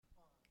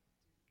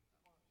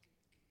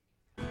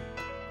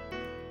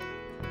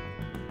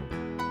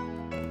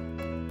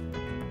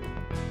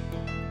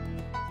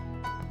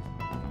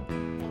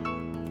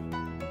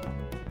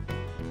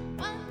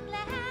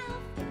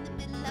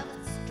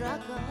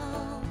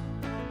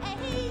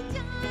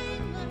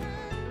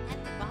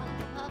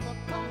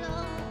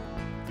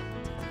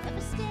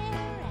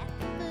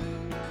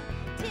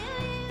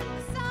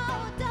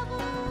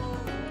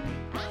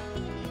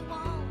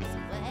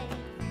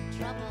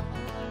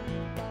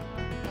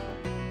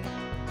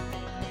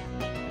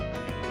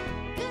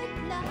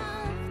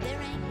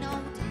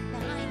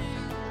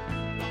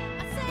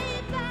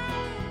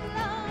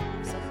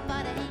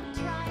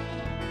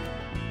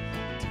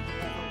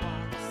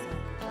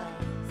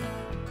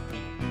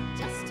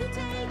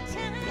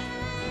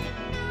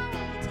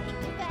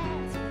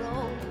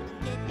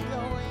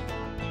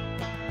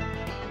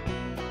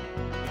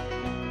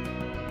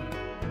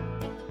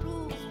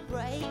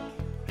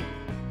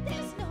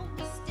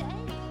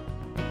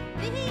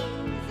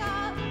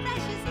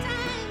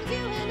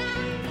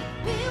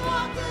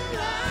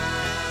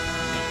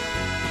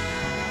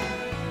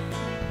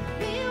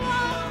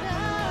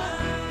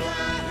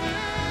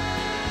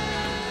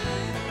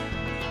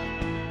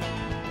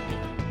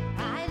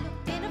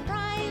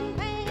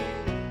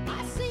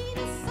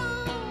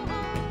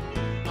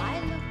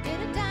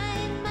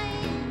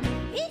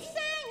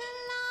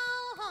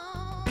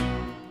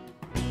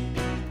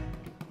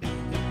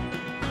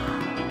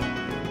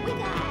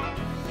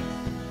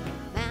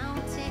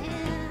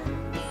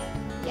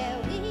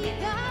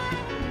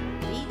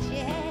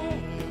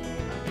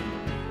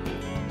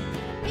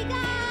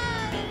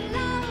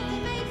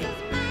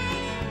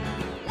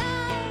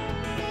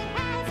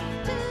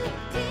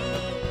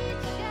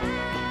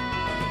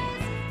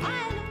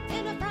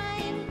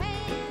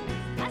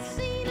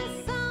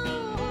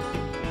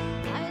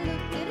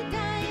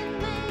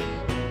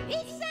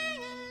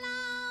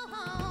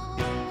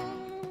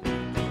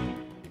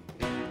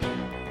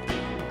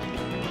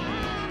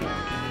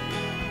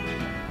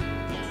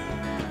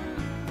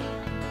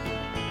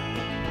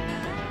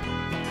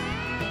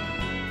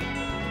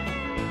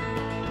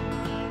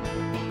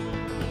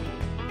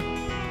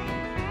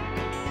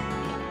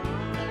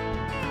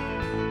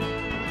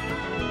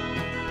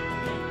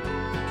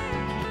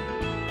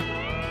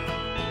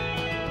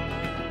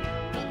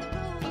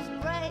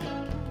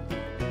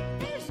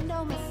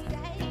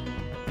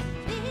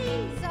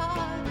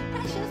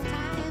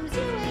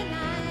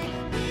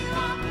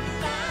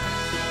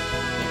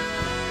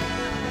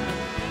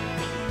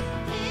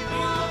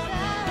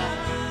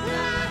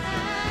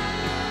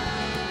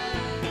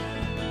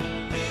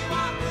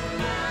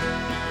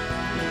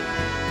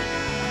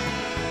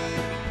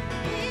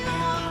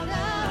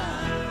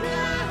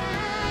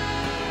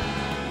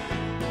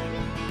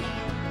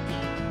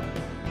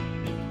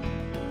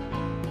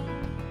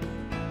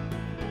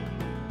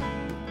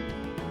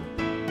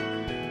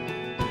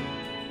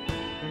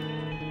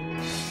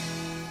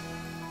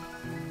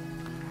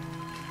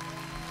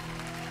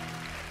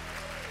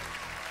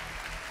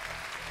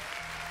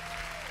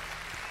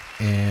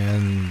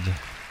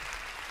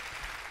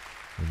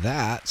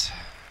that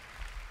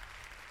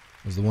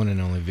was the one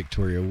and only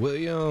Victoria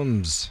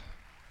Williams.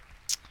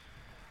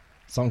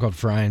 A song called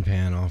Frying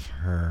Pan off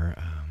her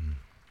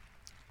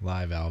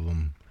live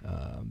album,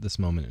 This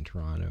Moment in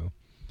Toronto.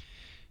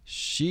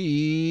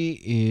 She's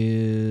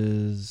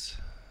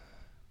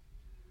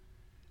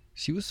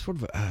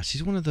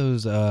one of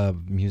those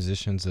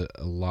musicians that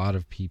a lot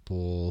of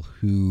people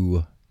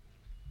who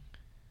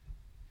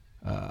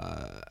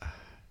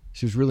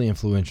she was really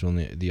influential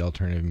in the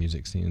alternative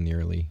music scene in the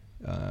early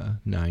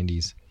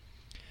 90s,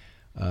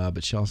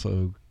 but she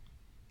also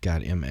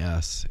got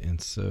MS,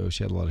 and so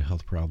she had a lot of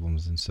health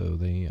problems, and so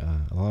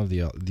a lot of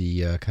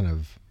the kind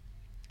of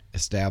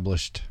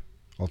established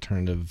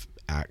alternative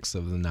acts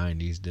of the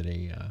 90s did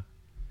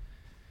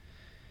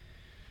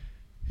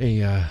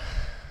a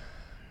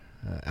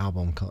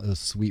album called a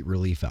Sweet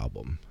Relief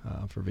album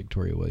for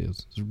Victoria Williams.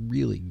 It was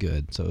really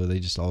good. So they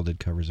just all did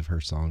covers of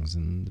her songs,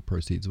 and the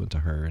proceeds went to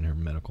her and her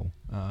medical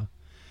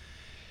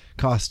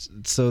cost.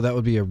 So that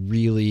would be a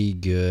really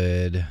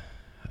good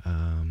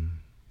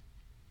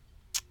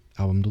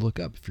album to look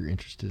up if you're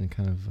interested in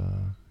kind of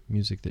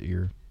music that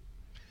you're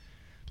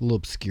a little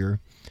obscure.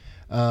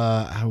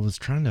 I was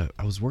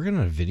working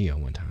on a video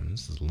one time.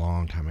 This is a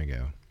long time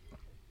ago.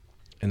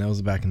 And that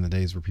was back in the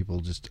days where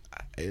people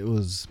it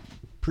was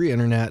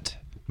pre-internet,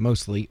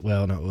 mostly.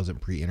 Well, no, it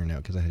wasn't pre-internet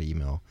because I had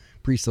email.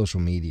 Pre-social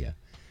media.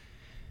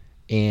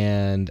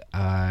 And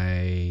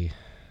I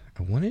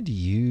wanted to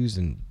use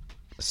a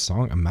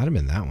song. It might have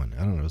been that one.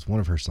 I don't know. It was one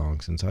of her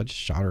songs. And so I just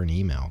shot her an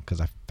email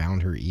because I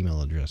found her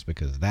email address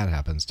because that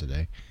happens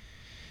today.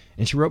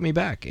 And she wrote me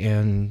back.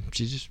 And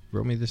she just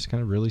wrote me this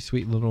kind of really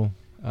sweet little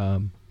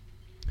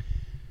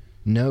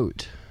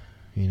note.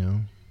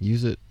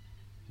 Use it.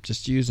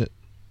 Just use it.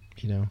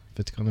 If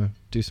it's going to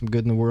do some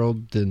good in the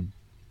world, then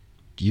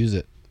use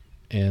it.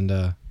 And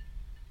I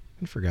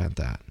forgot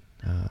that.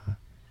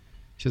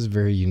 She has a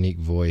very unique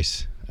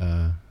voice.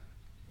 And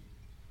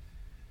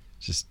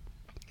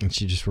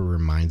she just sort of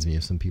reminds me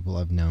of some people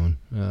I've known.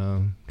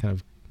 Kind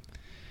of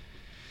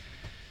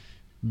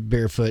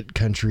barefoot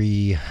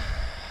country,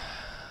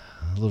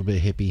 a little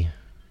bit hippie.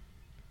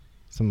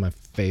 Some of my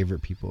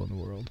favorite people in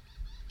the world.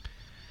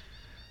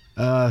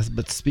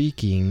 But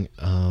speaking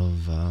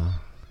of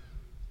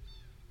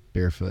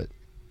barefoot,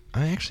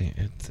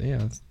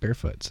 it's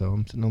barefoot, so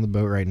I'm sitting on the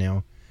boat right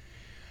now.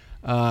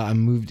 I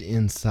moved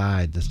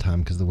inside this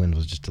time because the wind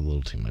was just a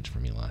little too much for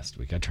me last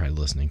week. I tried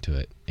listening to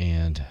it,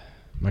 and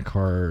my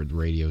car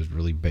radio is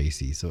really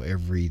bassy, so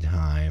every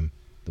time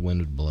the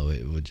wind would blow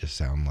it would just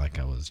sound like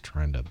I was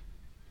trying to...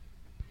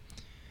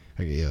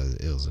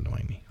 It was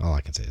annoying me. All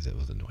I can say is it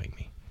was annoying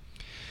me.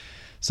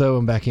 So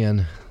I'm back in,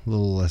 a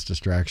little less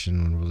distraction,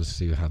 and we'll just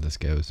see how this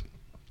goes.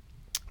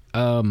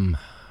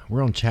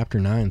 We're on chapter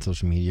 9,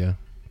 social media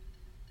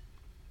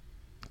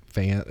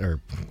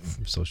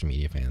social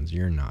media fans.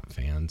 You're not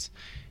fans.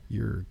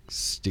 You're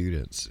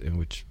students,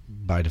 which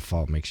by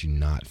default makes you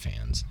not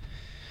fans.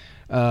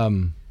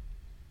 We're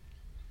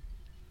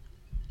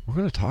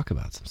going to talk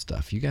about some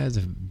stuff. You guys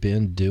have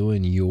been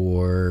doing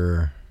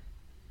your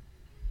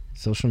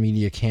social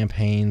media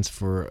campaigns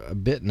for a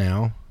bit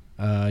now.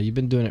 You've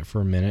been doing it for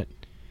a minute.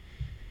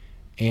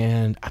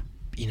 And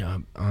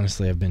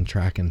honestly, I've been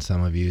tracking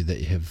some of you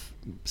that have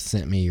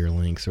sent me your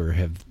links, or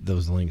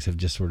those links have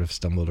just sort of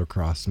stumbled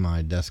across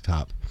my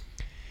desktop.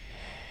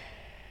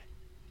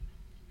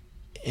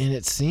 And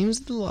it seems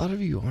that a lot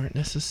of you aren't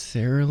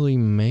necessarily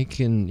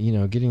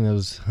getting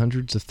those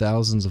hundreds of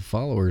thousands of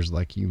followers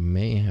like you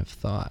may have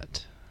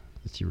thought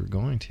that you were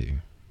going to.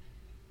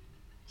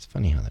 It's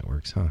funny how that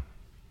works, huh?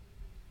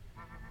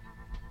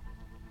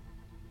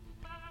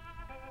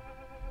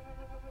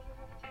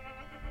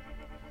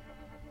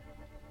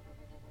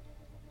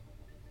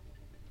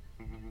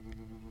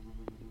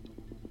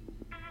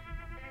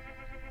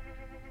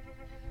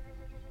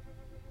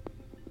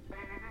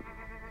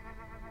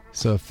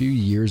 So a few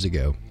years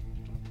ago,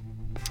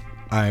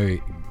 I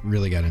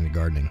really got into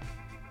gardening.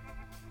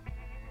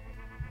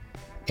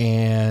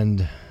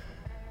 And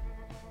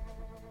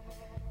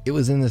it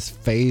was in this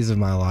phase of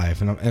my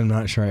life, and I'm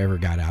not sure I ever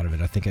got out of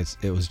it. I think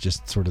it was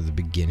just sort of the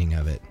beginning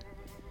of it,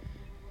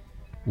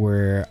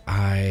 where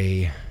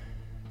I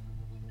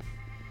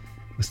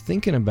was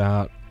thinking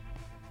about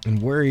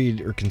and worried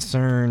or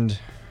concerned,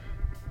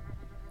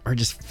 or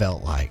just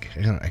felt like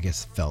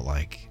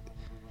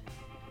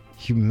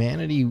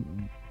humanity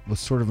was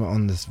sort of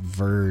on this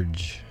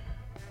verge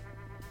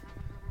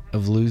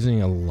of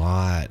losing a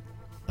lot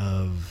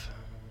of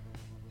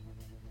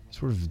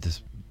sort of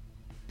this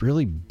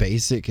really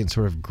basic and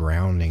sort of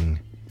grounding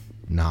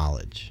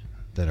knowledge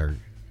that our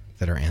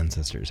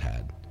ancestors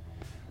had,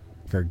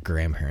 our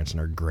grandparents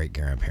and our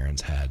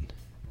great-grandparents had.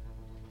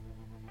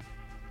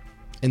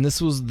 And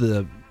this was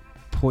the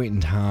point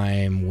in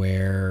time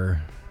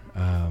where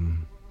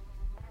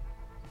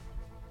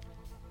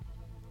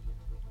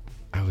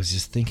I was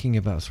just thinking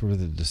about sort of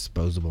the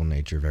disposable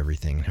nature of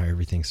everything and how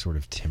everything's sort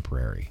of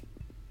temporary.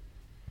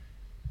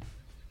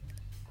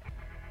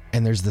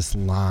 And there's this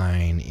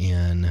line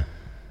in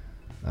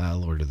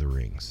Lord of the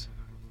Rings.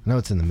 I know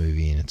it's in the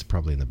movie and it's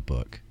probably in the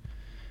book,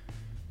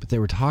 But they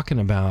were talking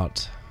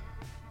about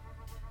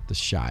the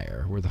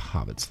Shire, where the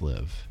hobbits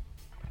live.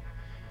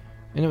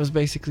 And it was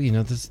basically,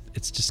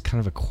 it's just kind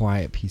of a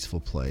quiet, peaceful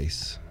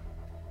place.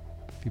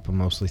 People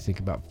mostly think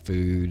about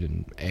food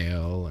and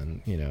ale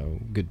and,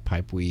 good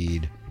pipe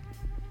weed.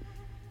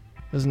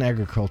 It was an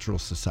agricultural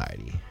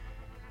society.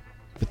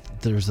 But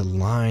there's a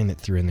line that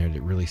threw in there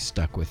that really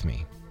stuck with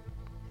me.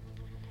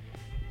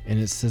 And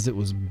it says it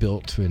was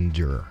built to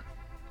endure.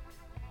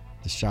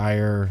 The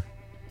Shire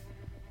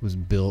was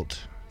built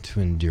to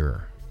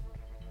endure.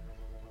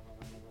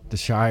 The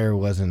Shire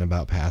wasn't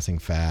about passing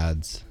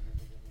fads.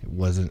 It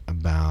wasn't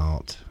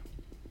about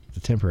the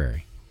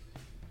temporary.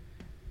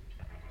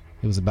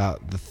 It was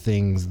about the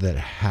things that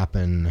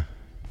happen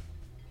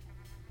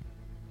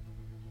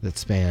that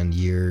span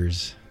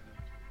years,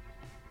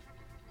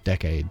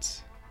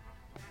 decades,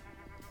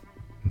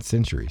 and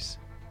centuries.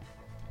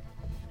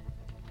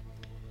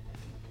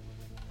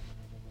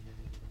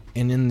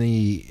 And in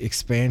the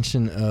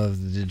expansion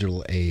of the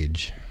digital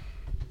age,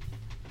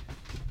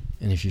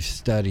 and if you've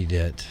studied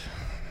it,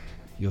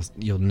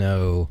 you'll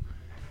know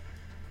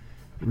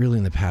really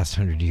in the past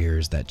 100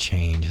 years that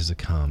change has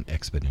come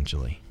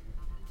exponentially.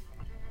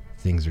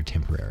 Things are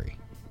temporary.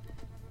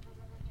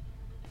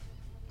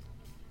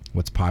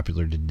 What's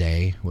popular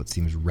today, what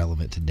seems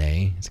relevant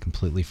today, is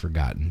completely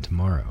forgotten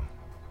tomorrow.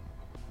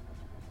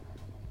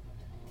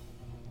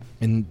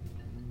 And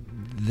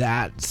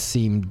that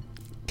seemed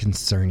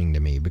concerning to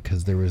me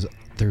because there's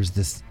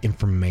this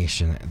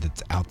information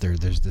that's out there.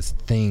 There's this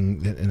thing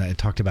that, and I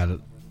talked about it,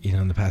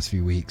 in the past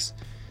few weeks.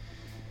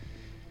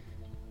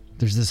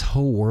 There's this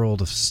whole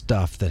world of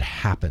stuff that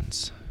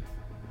happens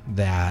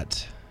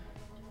that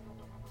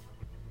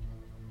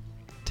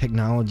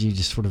technology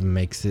just sort of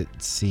makes it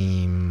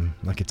seem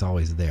like it's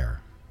always there.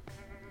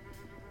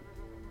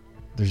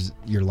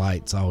 Your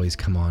lights always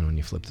come on when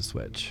you flip the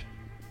switch.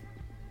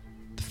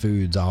 The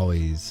food's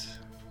always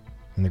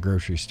in the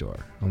grocery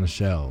store, on the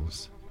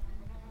shelves.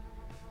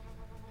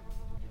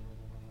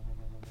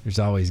 There's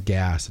always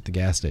gas at the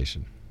gas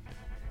station.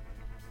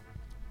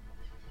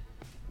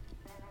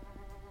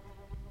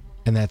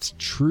 And that's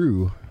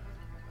true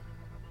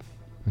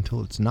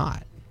until it's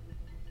not.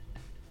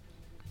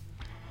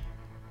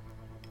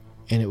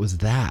 And it was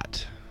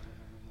that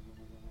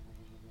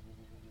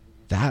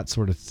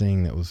sort of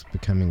thing that was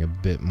becoming a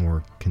bit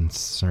more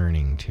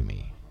concerning to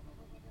me.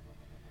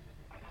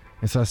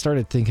 And so I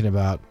started thinking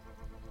about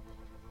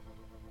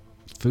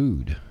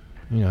food.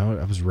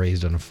 I was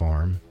raised on a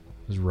farm.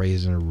 I was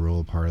raised in a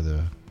rural part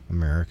of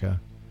America.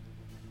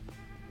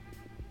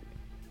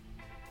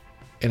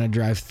 And I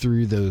drive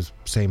through those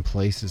same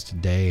places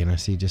today and I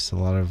see just a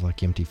lot of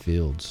empty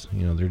fields.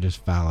 They're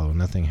just fallow.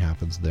 Nothing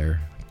happens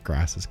there.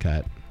 Grass is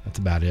cut. That's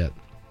about it.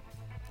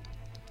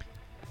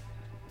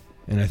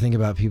 And I think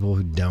about people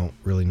who don't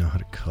really know how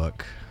to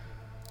cook.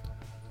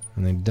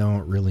 And they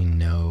don't really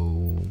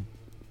know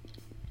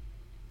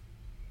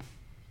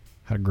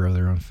how to grow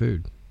their own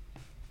food.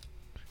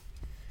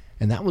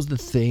 And that was the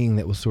thing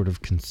that was sort of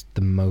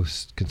the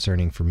most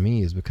concerning for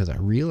me, is because I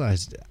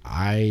realized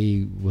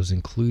I was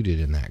included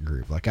in that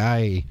group.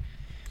 I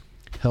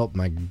helped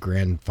my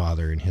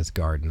grandfather in his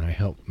garden. I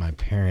helped my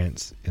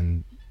parents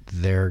in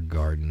their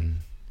garden.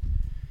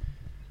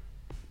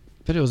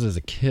 But it was as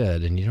a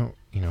kid, and you don't,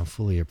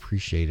 fully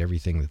appreciate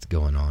everything that's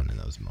going on in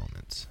those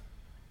moments.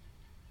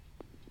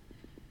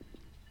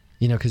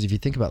 Because if you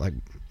think about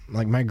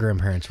like my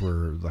grandparents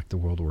were the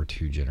World War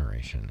II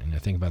generation, and I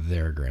think about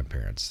their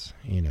grandparents,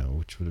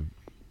 which would have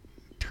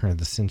turn of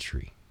the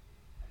century.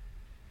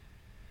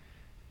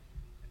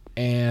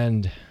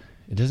 And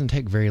it doesn't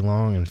take very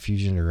long in a few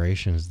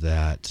generations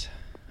that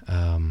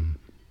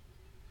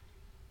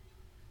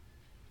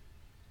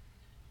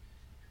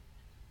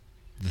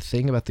the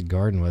thing about the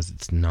garden was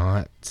it's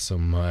not so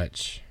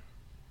much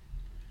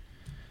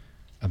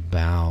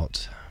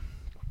about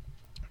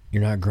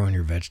you're not growing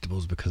your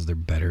vegetables because they're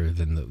better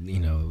than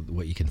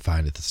what you can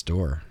find at the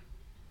store.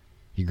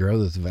 You grow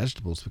those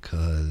vegetables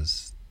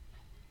because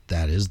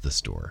that is the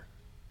store.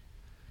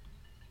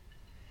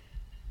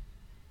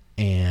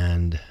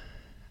 And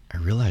I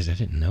realized I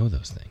didn't know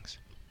those things.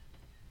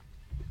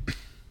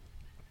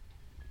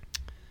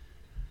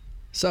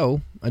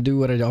 So I do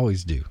what I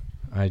always do.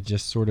 I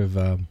just sort of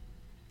I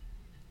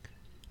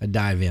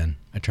dive in.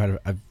 I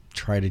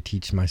try to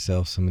teach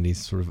myself some of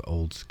these sort of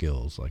old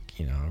skills.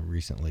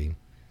 Recently,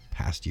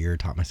 past year,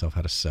 taught myself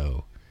how to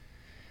sew.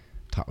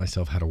 Taught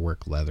myself how to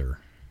work leather.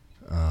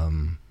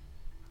 I've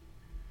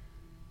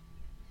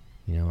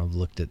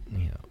looked at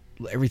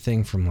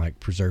everything from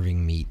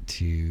preserving meat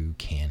to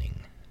canning.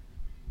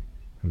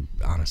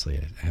 Honestly,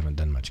 I haven't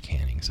done much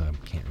canning, so I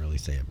can't really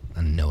say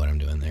I know what I'm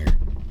doing there.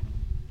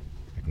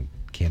 I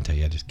can't tell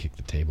you. I just kicked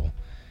the table.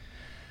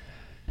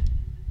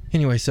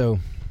 Anyway, so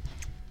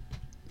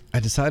I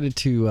decided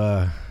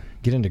to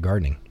get into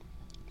gardening,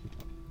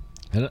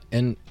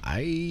 and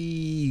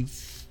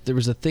there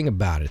was a thing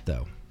about it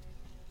though.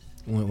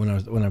 When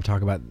I'm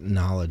talking about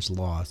knowledge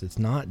loss, it's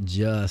not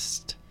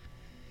just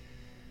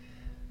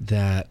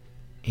that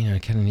I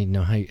kind of need to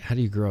know how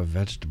do you grow a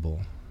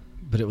vegetable,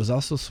 but it was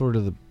also sort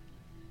of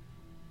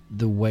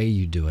the way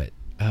you do it.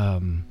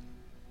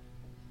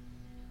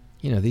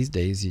 These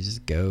days you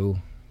just go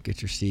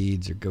get your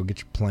seeds or go get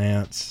your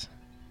plants,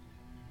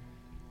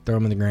 throw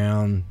them in the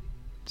ground,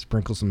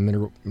 sprinkle some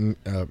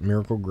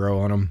Miracle Grow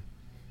on them,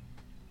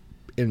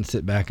 and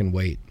sit back and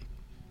wait.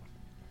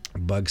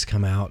 Bugs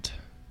come out.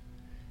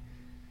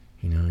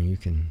 You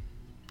can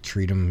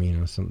treat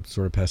them, some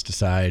sort of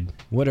pesticide,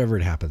 whatever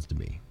it happens to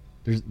be.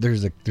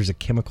 There's a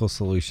chemical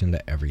solution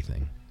to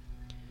everything.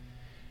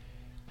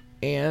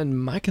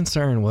 And my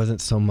concern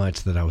wasn't so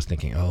much that I was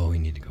thinking, oh, we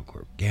need to go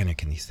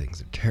organic and these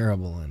things are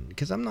terrible. And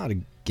because I'm not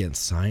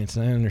against science,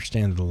 and I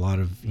understand that a lot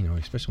of,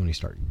 especially when you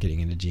start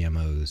getting into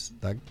GMOs,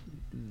 like,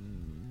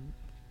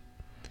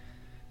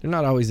 they're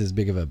not always as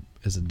big of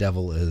as a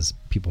devil as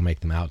people make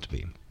them out to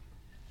be.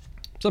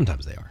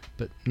 Sometimes they are,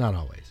 but not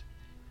always.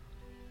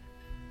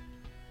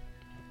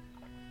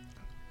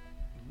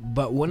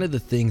 But one of the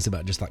things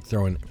about just like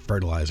throwing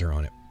fertilizer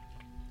on it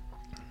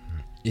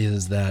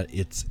is that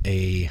it's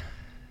a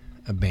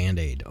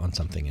Band-Aid on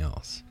something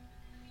else.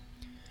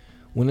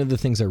 One of the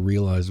things I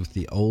realized with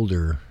the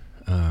older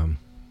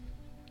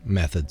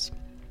methods,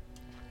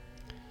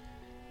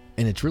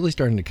 and it's really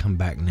starting to come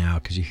back now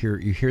because you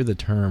hear the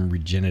term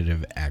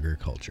regenerative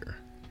agriculture.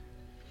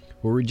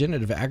 Well,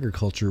 regenerative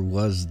agriculture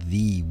was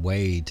the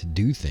way to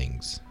do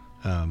things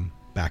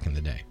back in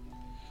the day.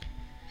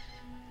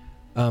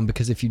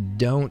 Because if you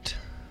don't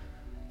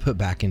put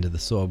back into the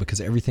soil, because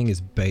everything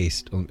is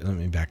based on, let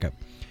me back up.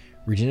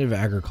 Regenerative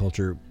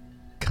agriculture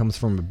comes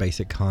from a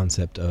basic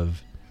concept of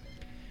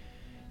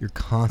you're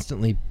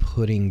constantly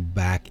putting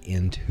back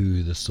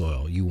into the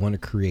soil. You want to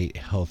create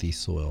healthy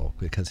soil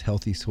because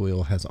healthy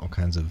soil has all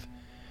kinds of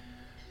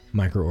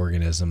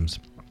microorganisms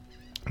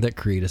that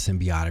create a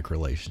symbiotic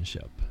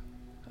relationship.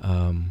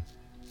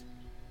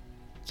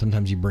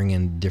 Sometimes you bring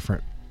in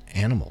different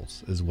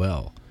animals as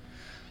well.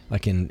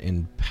 Like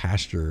in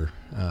pasture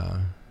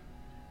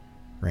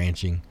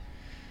ranching,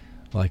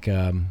 like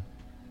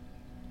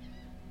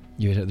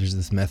there's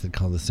this method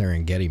called the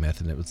Serengeti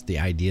method. It was the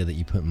idea that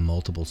you put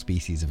multiple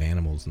species of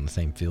animals in the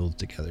same fields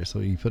together. So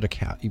you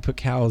put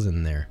cows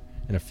in there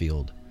in a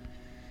field,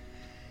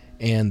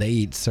 and they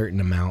eat certain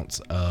amounts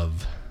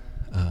of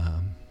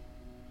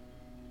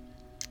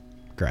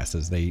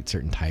grasses. They eat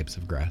certain types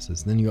of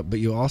grasses. But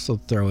you also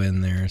throw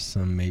in there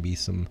maybe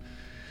some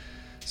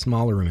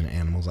smaller ruminant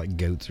animals like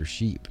goats or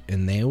sheep,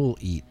 and they will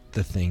eat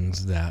the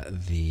things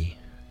that the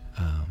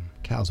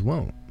cows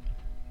won't.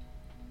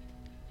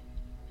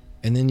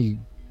 And then you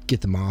get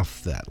them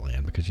off that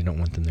land because you don't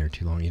want them there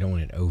too long. You don't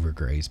want it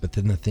overgrazed. But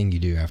then the thing you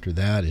do after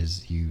that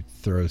is you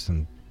throw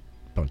some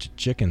bunch of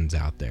chickens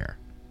out there,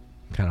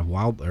 kind of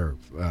wild or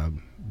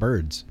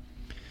birds,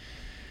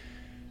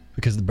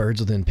 because the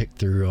birds will then pick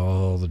through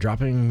all the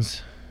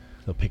droppings.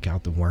 They'll pick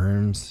out the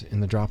worms in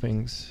the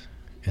droppings,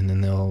 and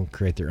then they'll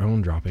create their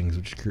own droppings,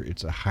 which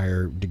creates a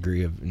higher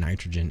degree of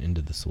nitrogen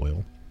into the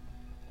soil,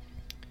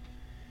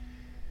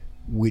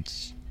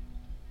 which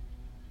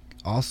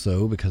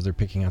also, because they're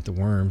picking out the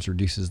worms,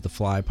 reduces the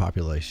fly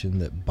population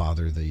that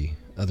bother the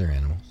other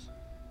animals.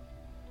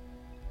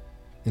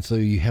 And so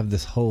you have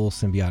this whole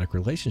symbiotic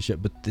relationship,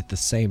 but at the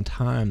same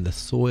time, the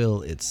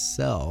soil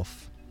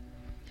itself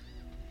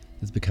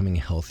is becoming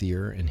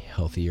healthier and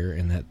healthier,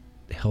 and that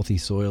healthy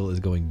soil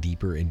is going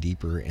deeper and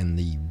deeper, and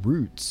the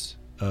roots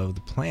of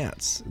the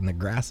plants and the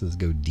grasses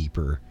go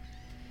deeper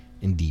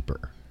and deeper.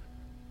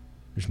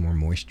 There's more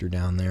moisture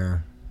down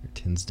there. There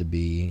tends to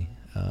be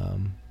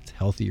it's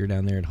healthier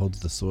down there. It holds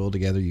the soil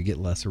together. You get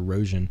less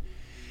erosion.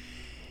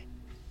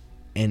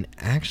 And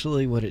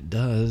actually what it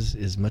does,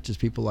 as much as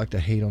people like to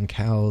hate on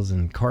cows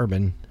and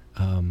carbon,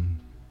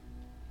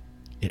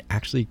 it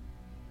actually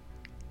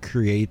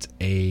creates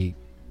a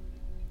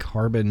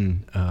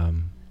carbon,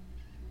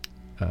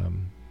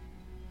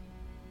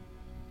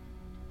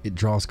 it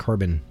draws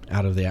carbon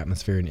out of the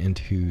atmosphere and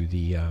into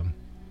the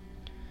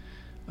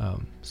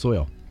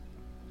soil.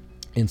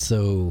 And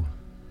so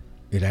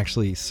it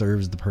actually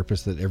serves the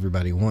purpose that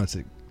everybody wants.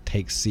 It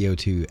takes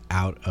CO2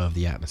 out of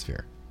the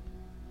atmosphere,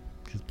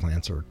 because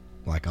plants are,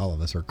 like all of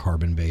us, are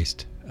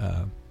carbon-based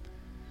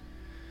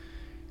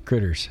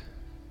critters.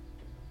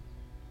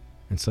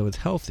 And so it's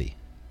healthy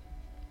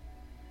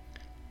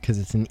because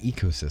it's an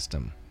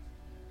ecosystem.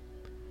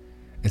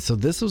 And so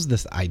this was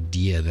this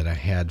idea that I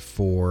had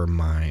for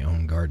my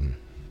own garden.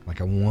 Like,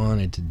 I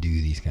wanted to do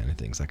these kind of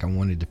things. Like, I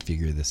wanted to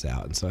figure this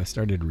out. And so I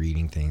started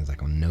reading things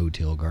like on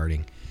no-till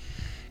gardening,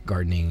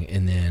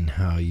 and then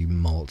how you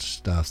mulch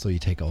stuff. So you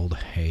take old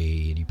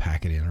hay and you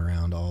pack it in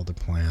around all the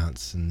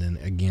plants, and then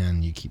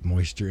again you keep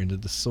moisture into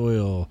the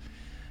soil.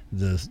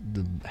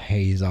 The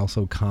hay is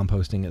also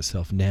composting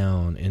itself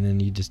down, and then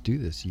you just do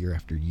this year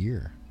after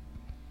year.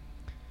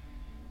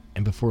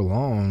 And before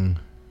long,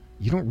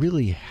 you don't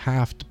really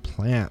have to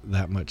plant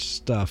that much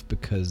stuff,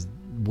 because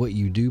what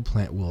you do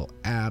plant will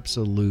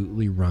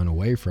absolutely run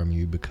away from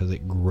you because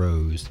it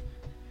grows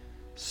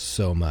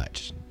so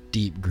much.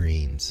 Deep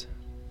greens,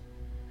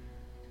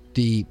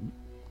 deep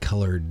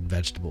colored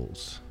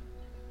vegetables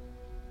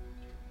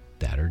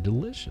that are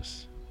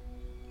delicious.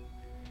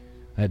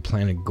 I had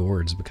planted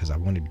gourds because I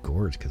wanted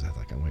gourds, because I was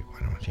like, oh, wait, why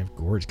don't you have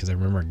gourds? Because I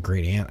remember a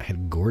great aunt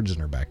had gourds in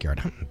her backyard.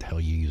 I don't know what the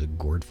hell you use a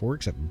gourd for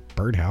except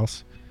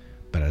birdhouse.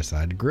 But I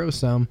decided to grow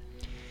some.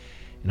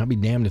 And I'll be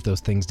damned if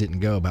those things didn't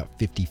go about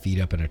 50 feet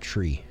up in a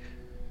tree.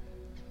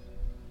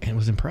 And it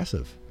was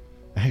impressive.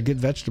 I had good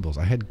vegetables.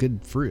 I had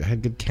good fruit. I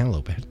had good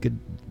cantaloupe. I had good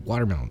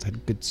watermelons. I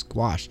had good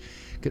squash,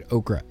 good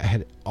okra. I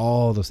had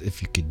all those,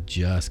 if you could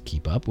just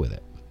keep up with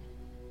it.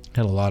 I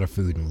had a lot of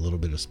food and a little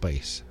bit of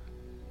space.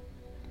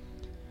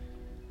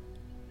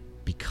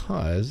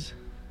 Because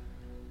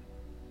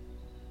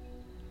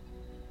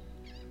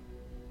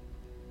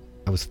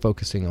I was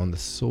focusing on the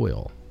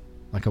soil.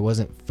 Like, I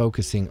wasn't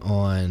focusing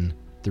on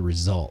the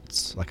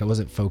results. Like, I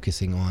wasn't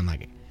focusing on,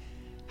 like,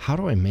 how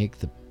do I make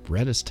the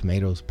reddest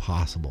tomatoes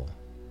possible?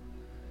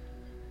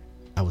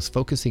 I was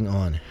focusing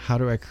on how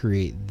do I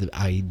create the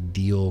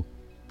ideal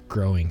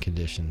growing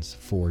conditions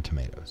for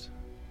tomatoes.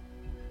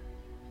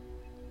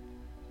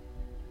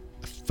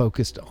 I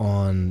focused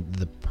on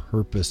the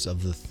purpose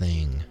of the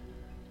thing,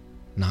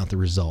 not the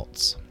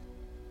results.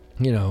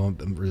 You know,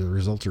 the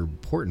results are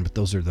important, but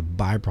those are the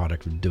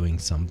byproduct of doing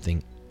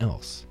something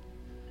else.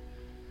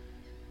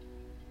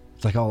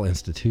 It's like all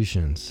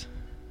institutions.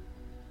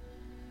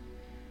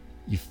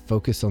 You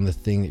focus on the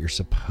thing that you're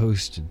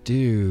supposed to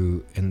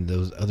do, and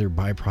those other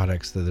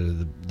byproducts that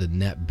are the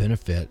net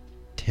benefit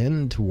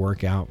tend to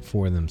work out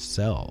for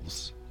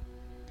themselves,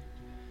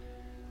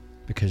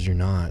 because you're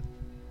not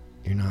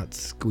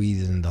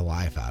squeezing the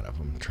life out of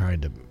them, trying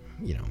to,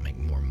 make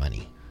more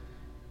money.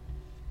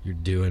 You're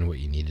doing what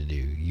you need to do.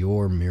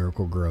 Your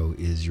Miracle Grow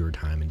is your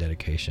time and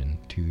dedication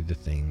to the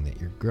thing that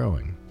you're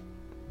growing.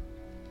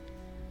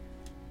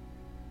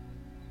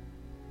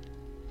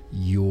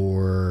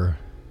 Your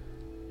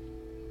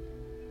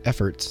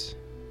efforts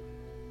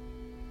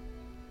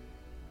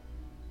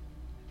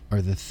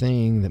are the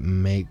thing that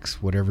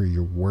makes whatever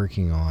you're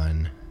working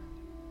on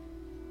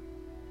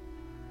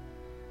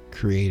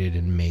created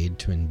and made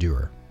to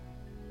endure.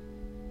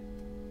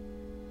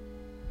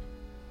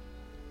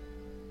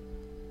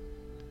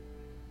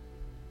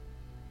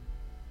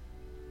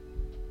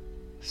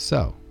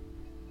 So,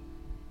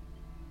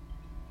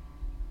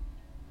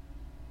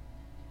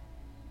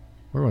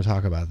 we're going to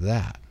talk about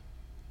that,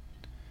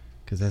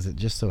 because as it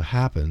just so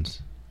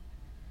happens,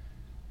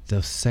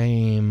 the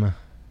same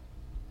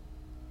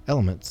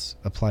elements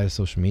apply to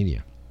social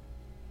media.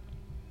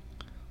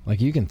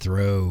 Like, you can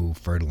throw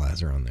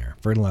fertilizer on there.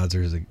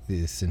 Fertilizer is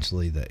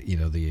essentially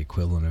the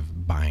equivalent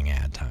of buying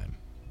ad time.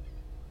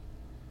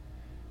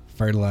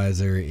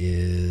 Fertilizer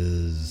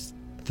is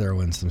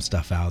throwing some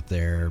stuff out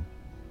there,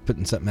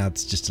 putting something out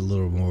that's just a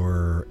little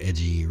more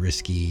edgy,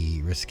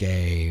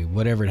 risque,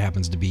 whatever it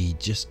happens to be,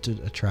 just to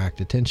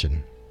attract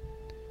attention.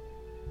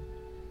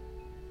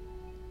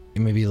 It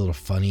may be a little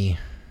funny,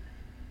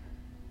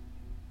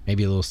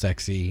 maybe a little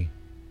sexy.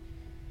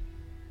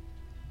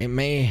 It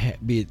may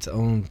be its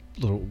own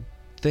little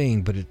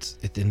thing, but it's,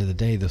 at the end of the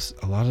day,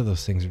 a lot of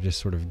those things are just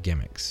sort of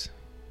gimmicks.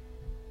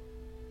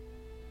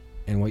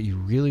 And what you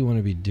really want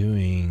to be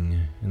doing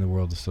in the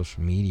world of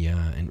social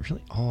media, and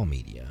really all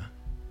media,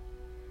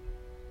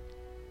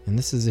 and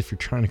this is if you're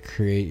trying to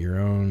create your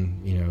own,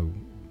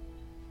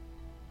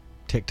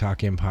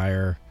 TikTok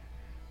empire,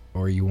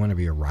 or you want to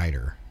be a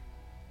writer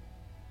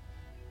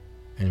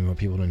and you want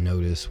people to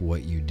notice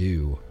what you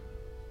do,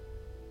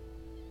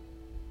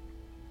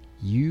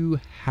 you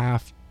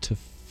have to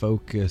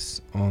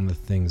focus on the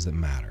things that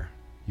matter.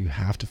 You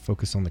have to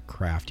focus on the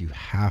craft. You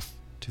have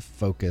to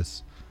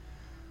focus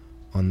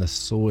on the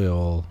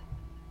soil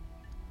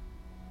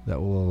that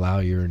will allow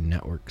your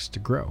networks to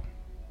grow.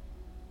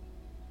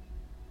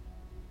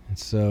 And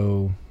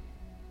so,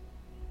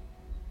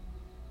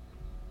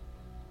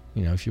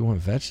 if you want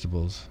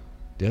vegetables,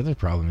 the other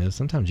problem is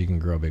sometimes you can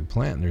grow a big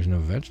plant and there's no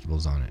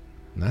vegetables on it.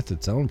 And that's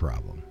its own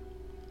problem.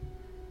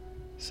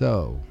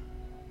 So,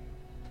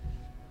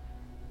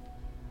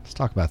 let's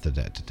talk about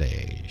that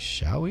today,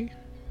 shall we?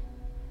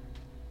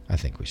 I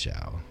think we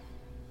shall.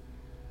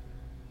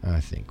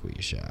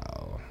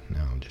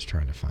 Now I'm just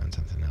trying to find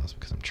something else,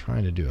 because I'm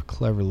trying to do a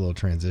clever little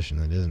transition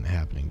that isn't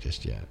happening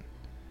just yet.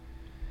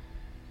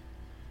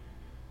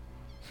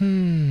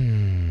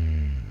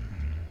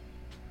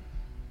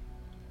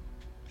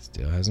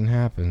 Still hasn't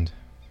happened.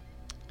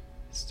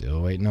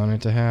 Still waiting on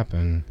it to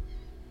happen.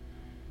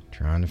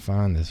 Trying to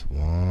find this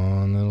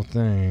one little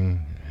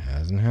thing. It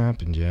hasn't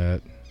happened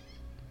yet.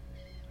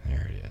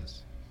 There it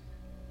is.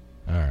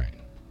 Alright.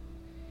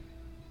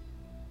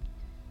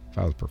 If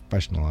I was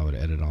professional, I would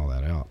edit all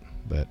that out.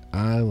 But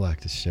I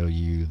like to show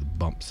you the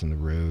bumps in the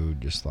road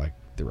just like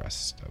the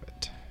rest of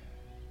it.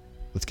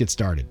 Let's get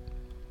started.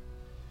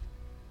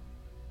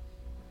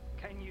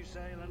 Can you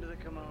sail under the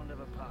command of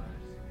a pirate?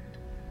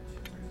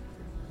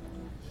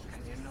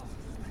 Can you not?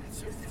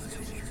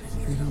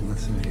 You don't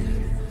listen to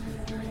you.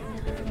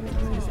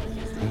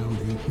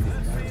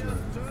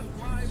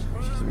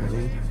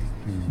 Ready?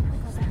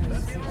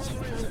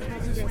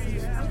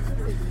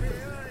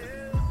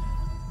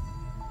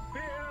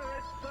 Fear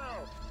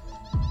itself.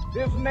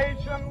 This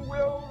nation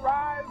will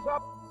rise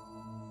up,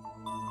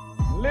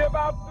 live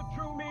out the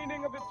true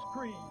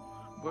creed.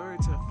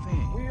 Words are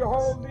things. We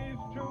hold these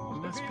You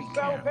truths must to be be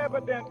careful.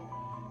 self-evident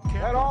that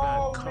Careful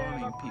all about men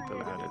calling are people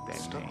created out of their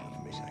Stuck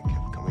names. with me. I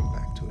kept coming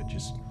back to it,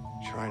 just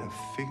trying to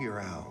figure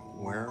out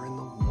where in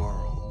the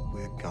world we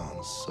had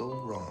gone so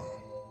wrong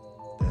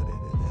that it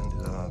had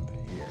ended up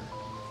here.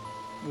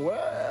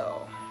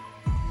 Well,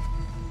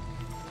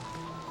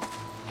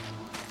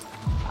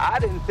 I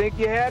didn't think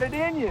you had it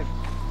in you.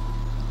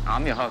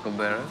 I'm your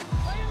huckleberry. Are you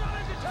not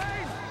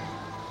entertained?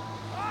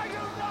 Are you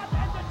not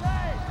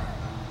entertained?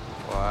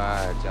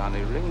 Why,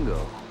 Johnny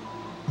Ringo.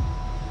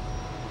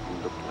 You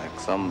look like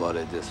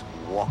somebody just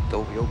walked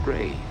over your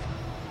grave.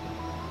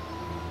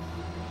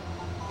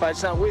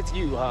 Fight's not with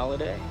you,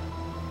 Holiday.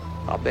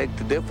 I beg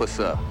to differ,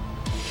 sir.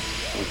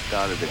 We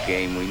started a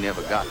game we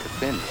never got to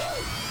finish.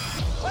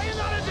 Are you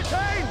not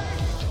entertained?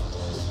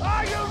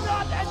 Are you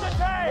not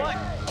entertained? What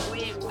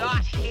we've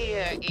got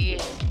here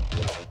is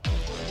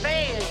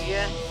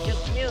failure to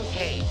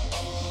communicate.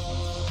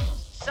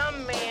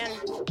 Some men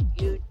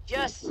you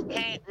just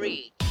can't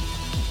read.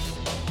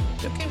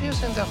 You keep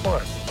using that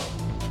word.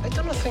 I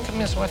don't think it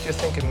means what you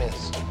think it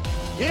means.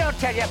 You don't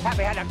tell your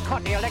pappy how to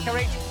cut the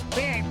electorate.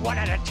 We ain't one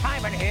at a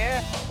time in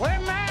here. We're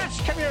mass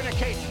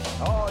communication.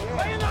 Oh, yeah.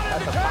 Are you not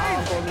That's a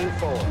entertained? powerful new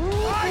force.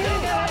 Are you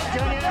not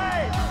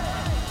entertained?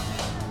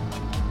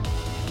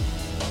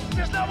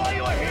 Is that why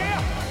you were here?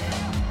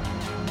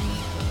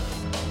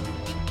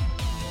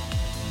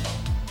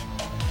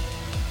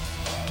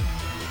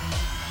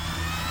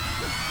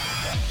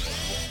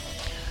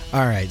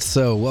 All right,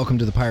 so welcome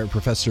to the Pirate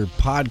Professor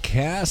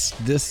podcast.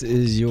 This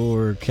is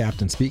your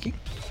captain speaking.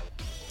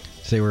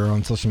 Today we're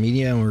on social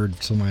media, and we're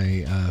to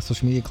my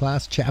social media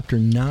class, Chapter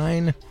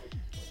 9,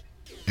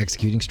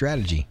 Executing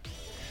Strategy.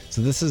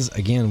 So this is,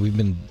 again, we've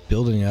been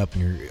building up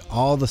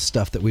all the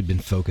stuff that we've been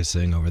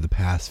focusing over the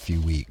past few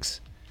weeks.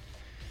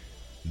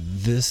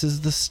 This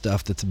is the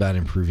stuff that's about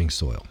improving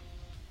soil.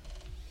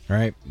 All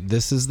right,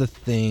 this is the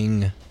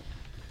thing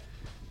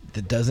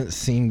that doesn't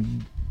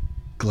seem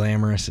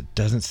glamorous. It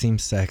doesn't seem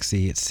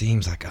sexy. It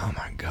seems like, oh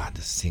my God,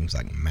 this seems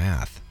like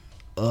math.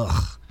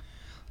 Ugh,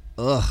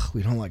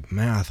 we don't like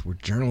math. We're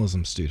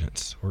journalism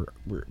students. We're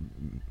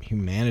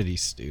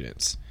humanities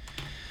students.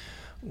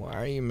 Why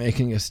are you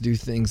making us do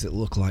things that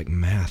look like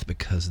math?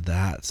 Because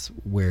that's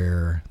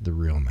where the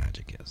real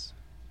magic is.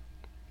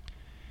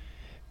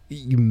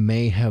 You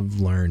may have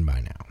learned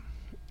by now,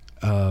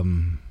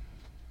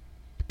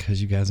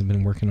 because you guys have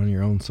been working on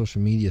your own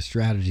social media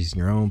strategies and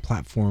your own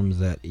platforms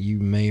that you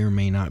may or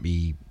may not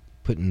be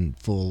putting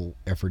full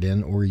effort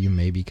in, or you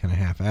may be kind of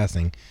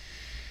half-assing.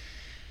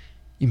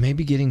 You may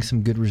be getting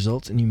some good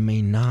results and you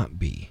may not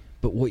be.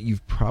 But what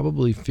you've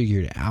probably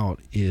figured out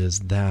is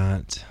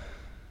that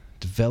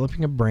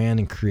developing a brand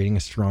and creating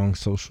a strong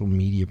social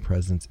media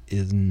presence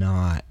is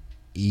not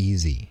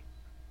easy.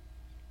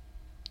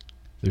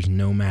 There's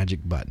no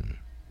magic button.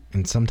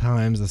 And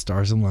sometimes the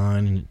stars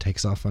align and it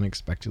takes off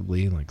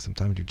unexpectedly. Like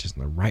sometimes you're just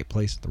in the right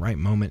place at the right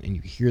moment and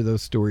you hear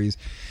those stories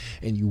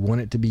and you want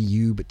it to be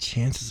you, but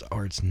chances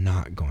are it's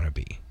not going to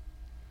be.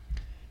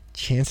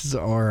 Chances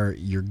are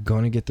you're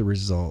going to get the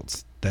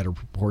results that are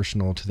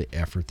proportional to the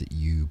effort that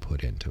you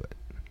put into it.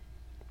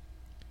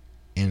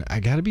 And I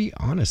got to be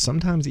honest,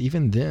 sometimes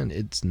even then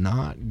it's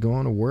not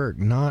going to work.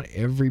 Not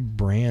every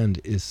brand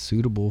is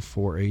suitable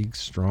for a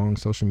strong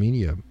social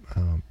media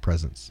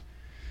presence.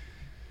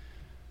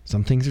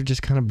 Some things are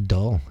just kind of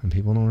dull and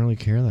people don't really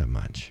care that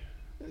much.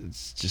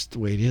 It's just the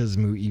way it is.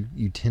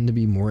 You tend to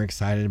be more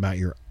excited about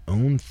your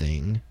own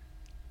thing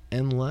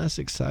and less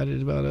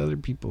excited about other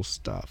people's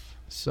stuff.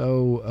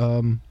 So,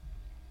 I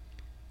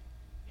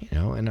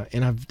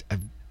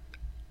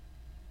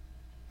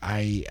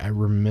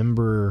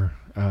remember,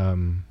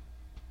 I've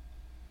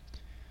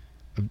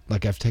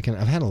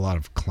had a lot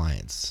of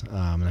clients,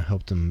 and I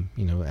helped them,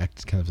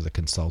 act kind of as a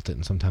consultant,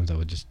 and sometimes I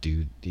would just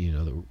do,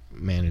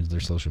 manage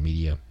their social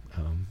media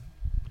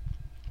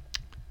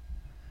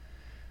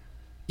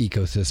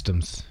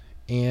ecosystems,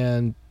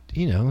 and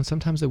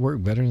sometimes they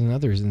work better than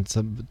others, and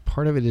some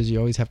part of it is you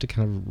always have to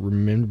kind of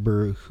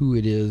remember who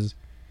it is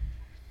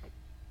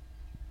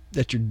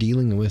that you're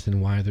dealing with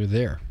and why they're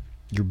there.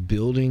 You're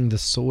building the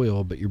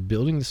soil, but you're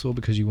building the soil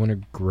because you want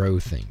to grow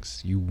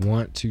things. You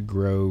want to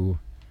grow.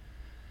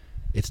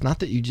 It's not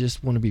that you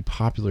just want to be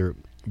popular,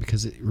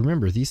 because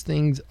remember, these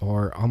things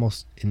are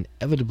almost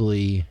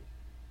inevitably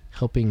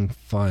helping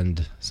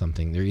fund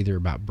something. They're either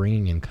about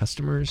bringing in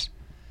customers,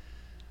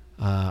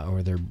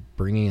 or they're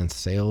bringing in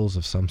sales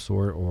of some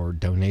sort, or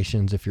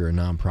donations if you're a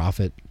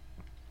nonprofit.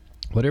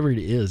 Whatever it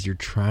is, you're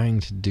trying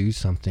to do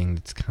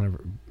something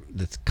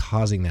that's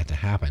causing that to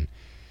happen.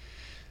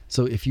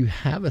 So if you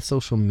have a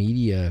social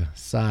media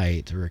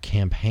site or a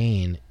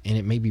campaign and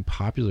it may be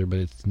popular, but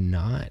it's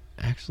not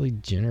actually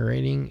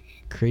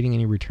creating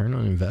any return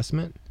on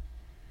investment,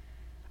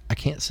 I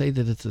can't say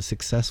that it's a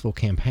successful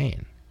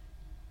campaign.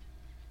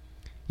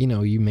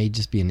 You may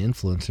just be an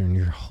influencer and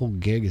your whole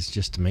gig is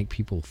just to make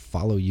people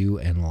follow you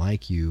and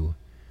like you,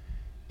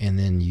 and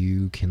then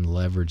you can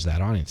leverage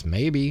that audience.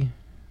 Maybe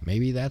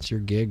that's your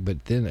gig,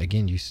 but then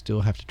again, you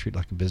still have to treat it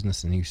like a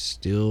business, and you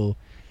still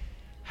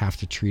have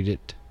to treat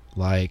it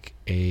like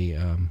a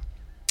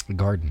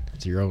garden.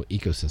 It's your own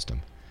ecosystem.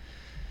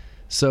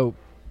 So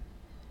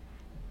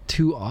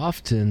too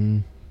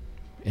often,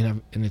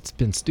 and it's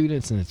been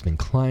students and it's been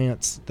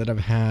clients that I've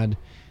had,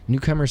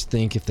 newcomers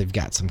think if they've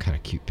got some kind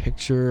of cute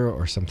picture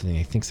or something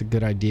they think's a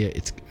good idea,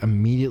 it's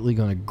immediately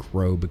going to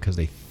grow because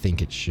they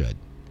think it should.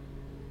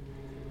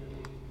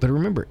 But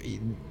remember,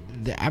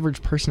 the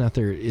average person out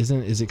there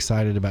isn't as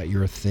excited about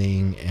your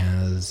thing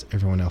as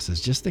everyone else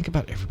is. Just think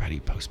about everybody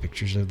who posts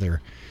pictures of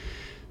their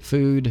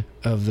food,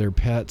 of their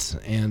pets,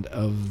 and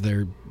of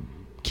their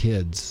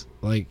kids.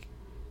 Like,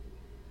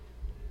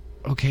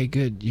 okay,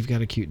 good, you've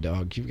got a cute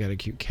dog, you've got a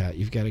cute cat,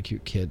 you've got a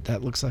cute kid.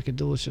 That looks like a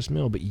delicious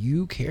meal, but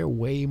you care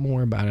way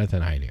more about it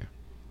than I do.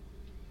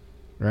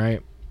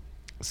 Right?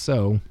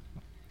 So,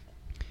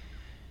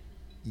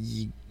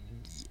 and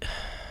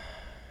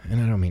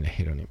I don't mean to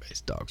hate on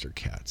anybody's dogs or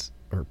cats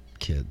or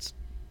kids,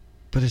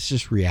 but it's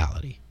just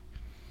reality.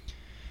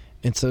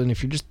 And so, and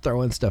if you're just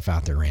throwing stuff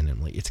out there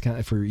randomly, it's kind of,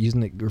 if we're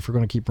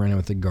going to keep running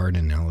with the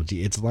garden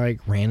analogy, it's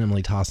like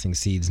randomly tossing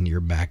seeds into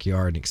your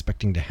backyard and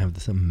expecting to have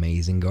this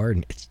amazing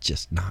garden. It's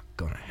just not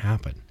going to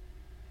happen.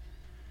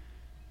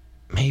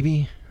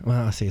 Maybe,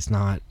 well, I say it's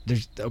not.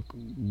 There's a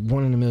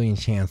 1 in a million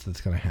chance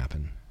that's going to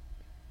happen.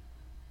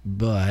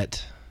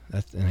 But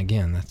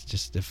that's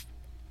just if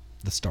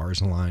the stars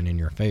align in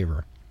your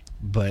favor.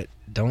 But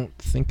don't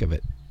think of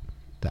it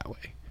that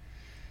way.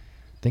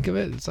 Think of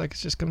it, it's like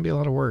it's just going to be a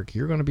lot of work.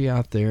 You're going to be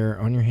out there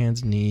on your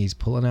hands and knees,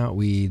 pulling out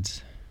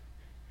weeds,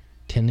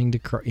 tending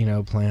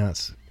to,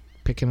 plants,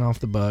 picking off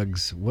the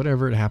bugs,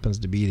 whatever it happens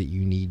to be that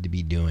you need to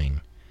be doing.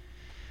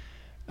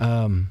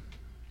 That's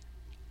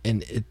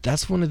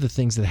one of the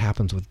things that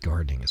happens with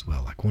gardening as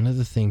well. Like, one of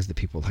the things that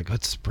people like, oh,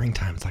 it's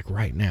springtime. It's like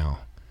right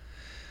now.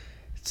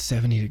 It's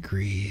 70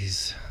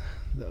 degrees.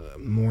 The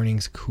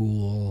morning's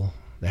cool.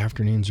 The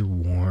afternoons are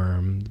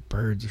warm. The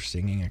birds are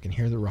singing. I can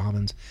hear the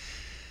robins.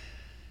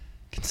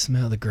 Can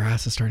smell the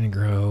grass is starting to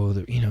grow.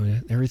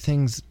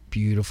 Everything's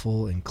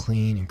beautiful and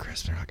clean and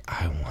crisp. They're like,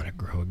 I want to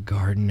grow a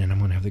garden, and I'm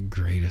going to have the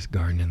greatest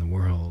garden in the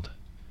world.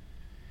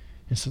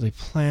 And so they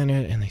plant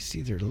it, and they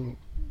see their little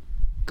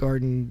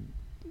garden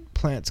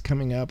plants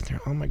coming up. And they're,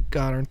 oh my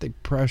God, aren't they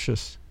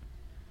precious?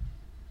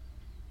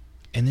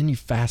 And then you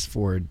fast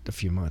forward a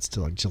few months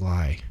to like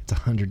July. It's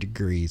 100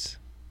 degrees.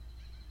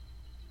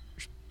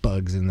 There's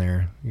bugs in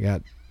there. You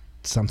got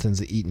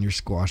something's eating your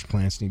squash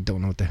plants, and you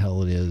don't know what the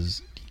hell it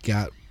is. You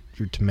got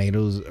your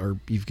tomatoes, or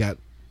you've got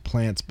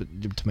plants, but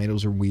your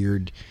tomatoes are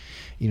weird.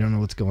 You don't know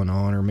what's going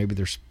on, or maybe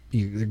they're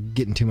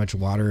getting too much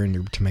water and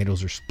your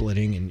tomatoes are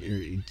splitting, and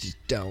you just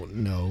don't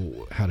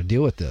know how to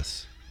deal with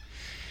this.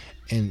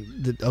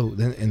 And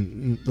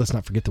let's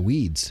not forget the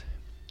weeds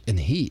and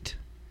the heat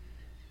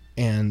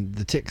and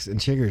the ticks and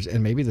chiggers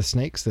and maybe the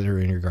snakes that are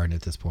in your garden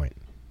at this point,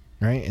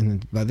 right?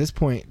 And by this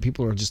point,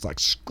 people are just like,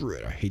 screw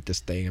it, I hate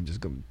this thing, I'm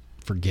just going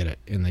to forget it.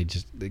 And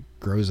it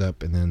grows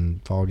up, and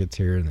then fall gets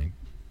here, and they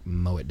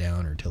mow it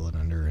down or till it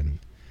under and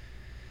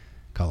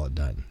call it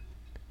done.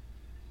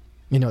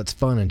 It's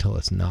fun until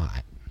it's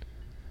not.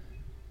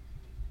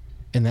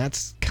 And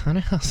that's kind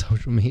of how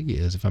social media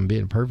is, if I'm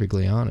being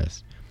perfectly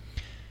honest.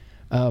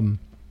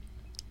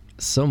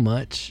 So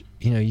much,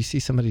 you see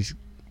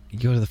you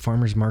go to the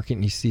farmer's market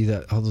and you see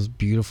that all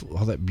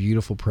that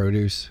beautiful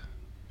produce,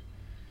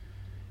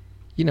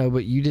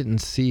 but you didn't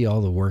see all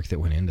the work that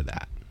went into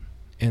that.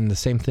 And the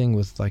same thing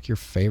with like your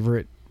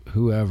favorite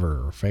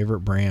whoever, or favorite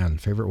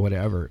brand, favorite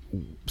whatever.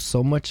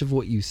 So much of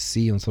what you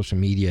see on social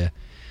media,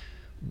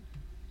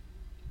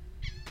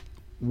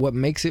 what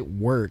makes it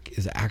work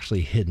is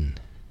actually hidden,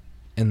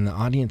 and the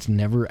audience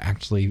never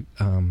actually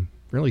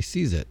really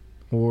sees it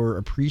or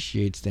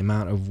appreciates the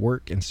amount of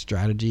work and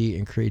strategy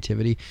and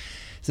creativity.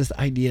 It's this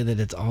idea that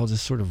it's all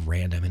just sort of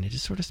random and it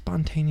just sort of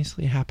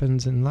spontaneously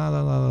happens and la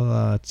la la la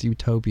la, it's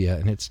utopia,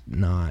 and it's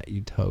not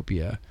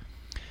utopia.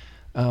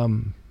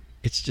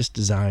 It's just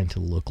designed to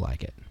look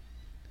like it.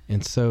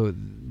 And so,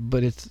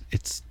 but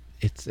it's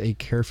a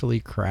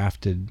carefully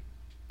crafted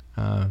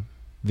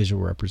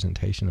visual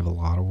representation of a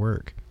lot of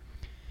work.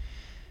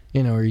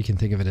 Or you can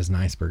think of it as an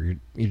iceberg.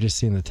 You're just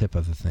seeing the tip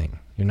of the thing.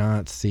 You're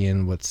not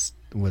seeing what's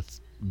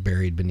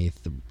buried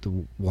beneath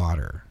the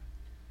water.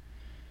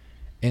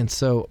 And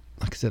so,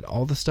 like I said,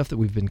 all the stuff that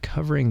we've been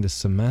covering this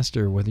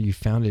semester, whether you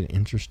found it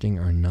interesting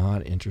or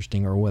not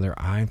interesting, or whether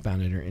I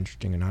found it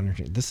interesting or not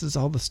interesting, this is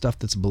all the stuff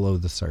that's below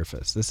the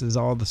surface. This is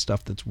all the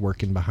stuff that's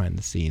working behind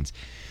the scenes.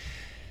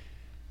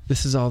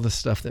 This is all the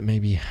stuff that may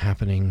be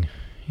happening,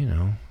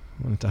 when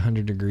it's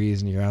 100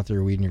 degrees and you're out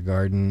there weeding your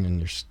garden and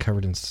you're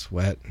covered in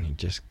sweat and you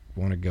just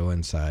want to go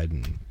inside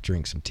and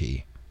drink some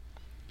tea.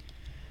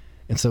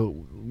 And so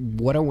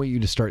what I want you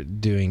to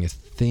start doing is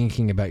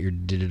thinking about your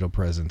digital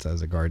presence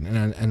as a garden.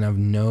 And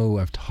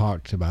I've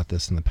talked about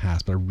this in the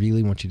past, but I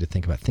really want you to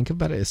think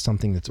about it as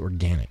something that's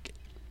organic.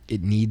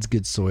 It needs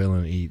good soil,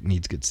 and it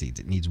needs good seeds.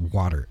 It needs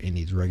water. It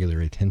needs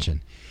regular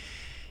attention.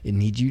 It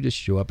needs you to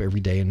show up every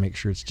day and make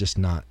sure it's just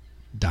not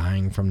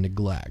dying from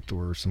neglect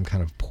or some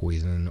kind of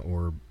poison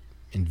or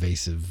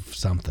invasive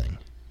something.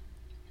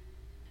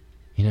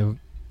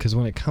 Because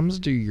when it comes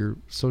to your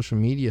social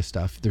media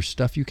stuff, there's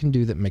stuff you can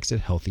do that makes it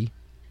healthy.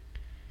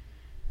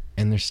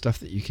 And there's stuff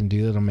that you can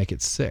do that'll make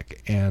it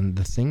sick. And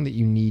the thing that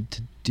you need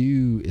to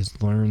do is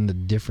learn the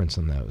difference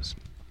in those.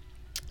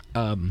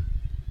 You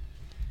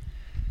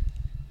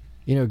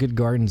know, a good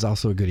garden is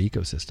also a good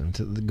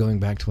ecosystem. Going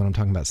back to what I'm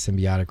talking about,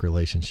 symbiotic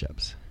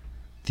relationships.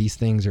 These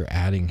things are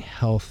adding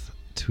health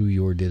to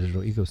your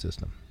digital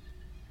ecosystem.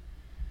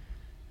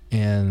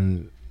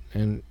 And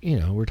you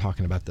know, we're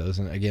talking about those.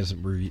 And I guess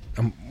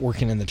I'm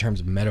working in the terms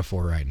of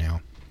metaphor right now.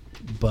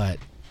 But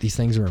these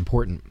things are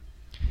important.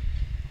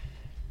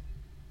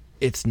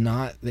 It's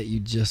not that you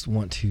just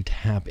want to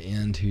tap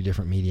into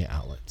different media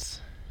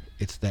outlets.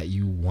 It's that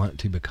you want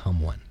to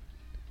become one.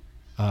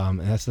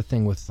 And that's the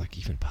thing with like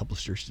even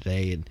publishers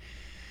today. And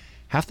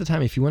half the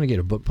time, if you want to get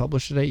a book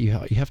published today, you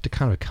have to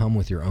kind of come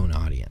with your own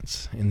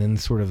audience. And then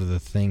sort of the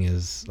thing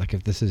is, like,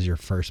 if this is your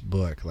first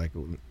book, like,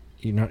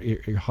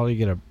 you're hardly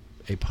get a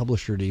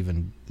publisher to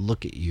even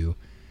look at you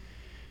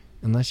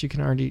unless you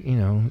can already, you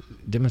know,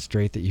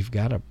 demonstrate that you've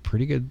got a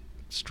pretty good,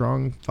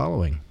 strong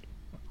following.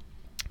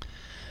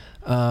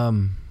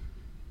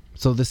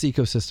 So this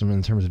ecosystem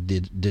in terms of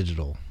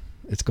digital,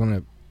 it's going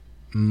to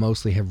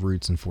mostly have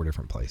roots in 4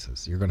 different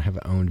places. You're going to have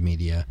owned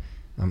media,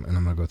 and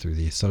I'm going to go through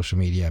these: social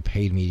media,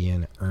 paid media,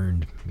 and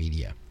earned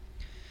media.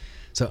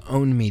 So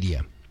owned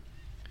media.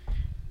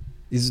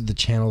 These are the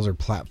channels or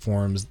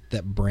platforms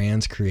that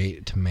brands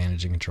create to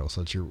manage and control.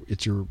 So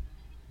it's your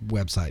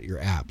website, your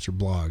apps, your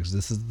blogs.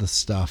 This is the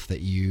stuff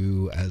that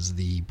you as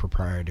the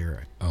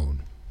proprietor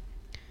own.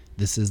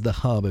 This is the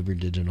hub of your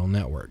digital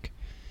network.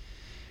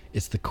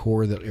 It's the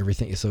core that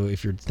everything. So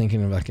if you're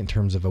thinking of like in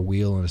terms of a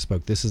wheel and a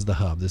spoke, this is the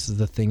hub. This is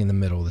the thing in the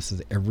middle. This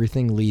is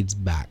everything leads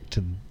back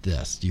to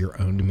this,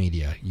 your owned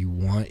media. You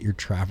want your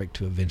traffic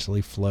to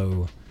eventually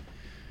flow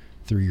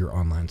through your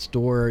online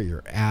store,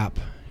 your app,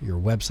 your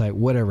website,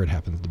 whatever it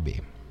happens to be.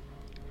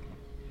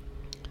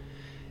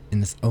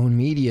 And this owned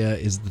media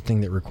is the thing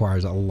that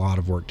requires a lot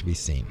of work to be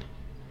seen.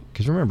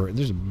 Because remember,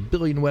 there's a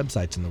billion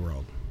websites in the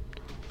world.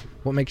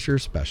 What makes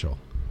yours special?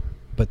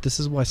 But this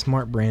is why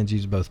smart brands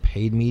use both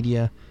paid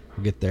media,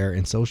 we'll get there,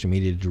 and social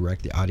media to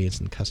direct the audience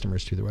and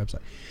customers to their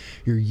website.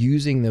 You're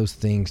using those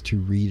things to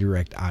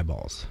redirect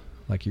eyeballs.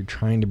 Like you're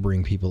trying to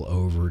bring people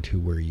over to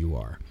where you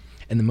are.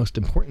 And the most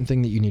important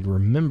thing that you need to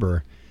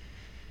remember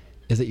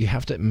is that you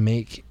have to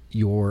make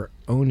your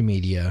own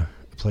media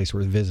a place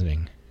worth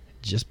visiting.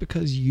 Just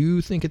because you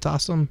think it's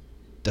awesome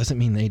doesn't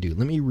mean they do.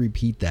 Let me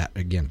repeat that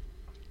again.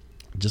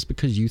 Just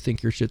because you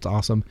think your shit's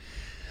awesome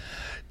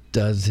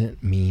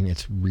doesn't mean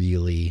it's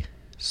really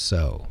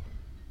so.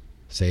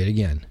 Say it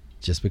again.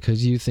 Just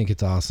because you think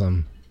it's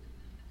awesome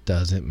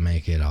doesn't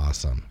make it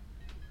awesome.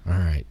 All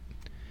right.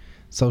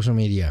 Social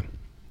media.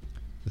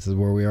 This is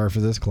where we are for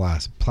this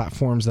class.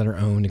 Platforms that are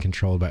owned and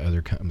controlled by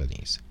other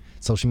companies.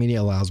 Social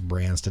media allows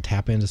brands to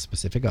tap into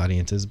specific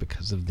audiences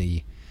because of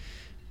the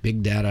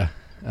big data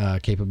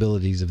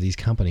capabilities of these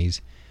companies.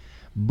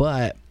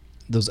 But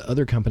those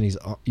other companies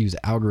use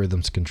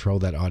algorithms to control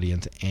that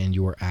audience and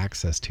your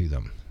access to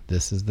them.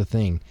 This is the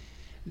thing.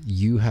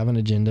 You have an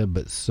agenda,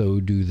 but so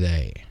do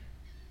they.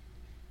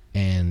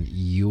 And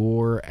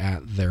you're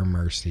at their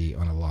mercy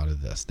on a lot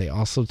of this. They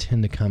also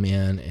tend to come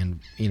in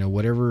and, you know,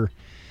 whatever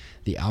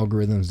the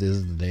algorithms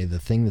is the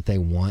thing that they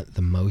want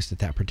the most at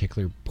that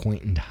particular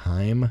point in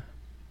time,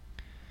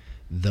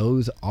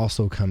 those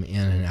also come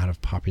in and out of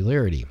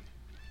popularity.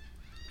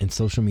 And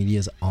social media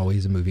is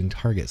always a moving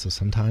target. So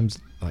sometimes,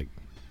 like,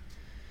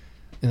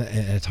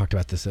 and I talked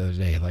about this the other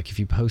day, like if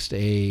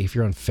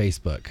you're on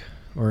Facebook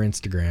or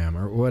Instagram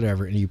or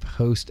whatever, and you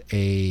post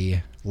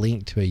a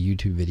link to a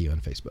YouTube video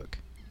on Facebook,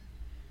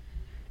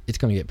 it's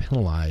going to get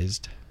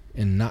penalized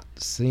and not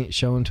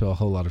shown to a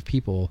whole lot of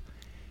people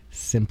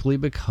simply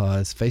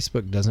because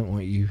Facebook doesn't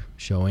want you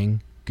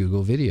showing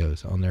Google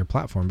videos on their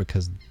platform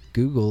because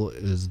Google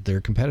is their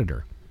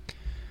competitor.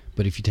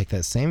 But if you take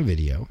that same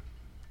video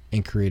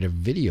and create a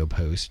video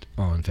post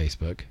on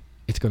Facebook,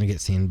 it's going to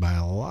get seen by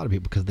a lot of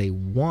people because they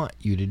want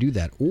you to do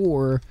that.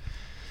 Or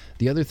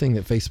the other thing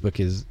that Facebook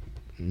is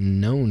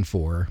known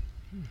for,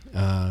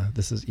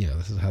 this is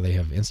how they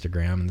have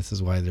Instagram, and this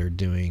is why they're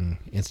doing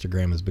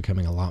Instagram is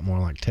becoming a lot more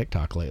like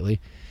TikTok lately,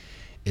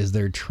 is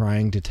they're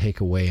trying to take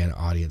away an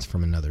audience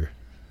from another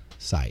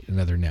site,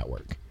 another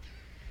network.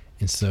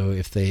 And so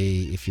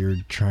if you're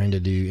trying to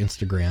do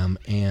Instagram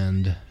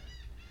and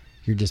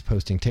you're just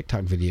posting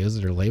TikTok videos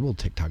that are labeled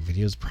TikTok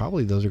videos,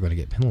 probably those are going to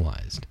get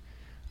penalized.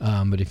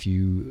 But if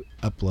you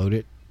upload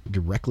it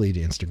directly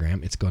to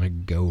Instagram, it's going to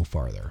go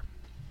farther.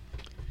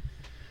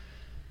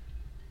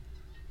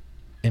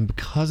 And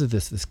because of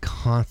this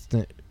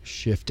constant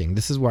shifting,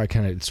 this is why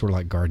it's sort of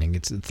like gardening.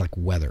 It's like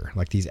weather.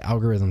 Like these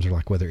algorithms are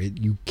like weather.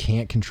 You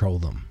can't control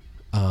them.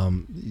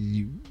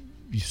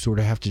 You sort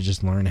of have to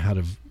just learn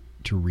how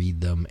to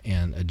read them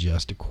and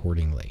adjust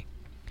accordingly.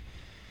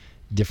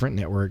 Different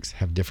networks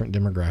have different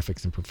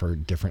demographics and prefer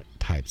different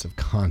types of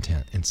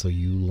content. And so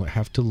you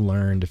have to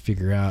learn to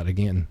figure out,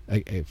 again,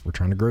 if we're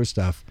trying to grow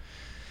stuff,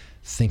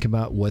 think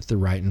about what the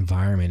right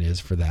environment is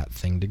for that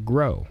thing to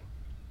grow.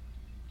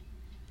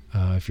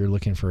 If you're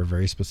looking for a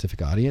very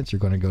specific audience, you're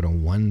going to go to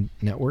one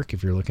network.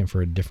 If you're looking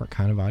for a different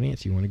kind of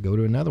audience, you want to go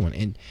to another one.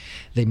 And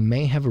they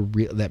may have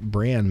that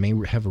brand may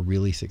have a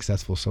really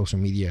successful social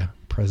media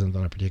presence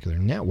on a particular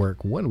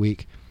network one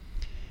week,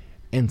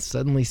 and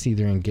suddenly see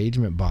their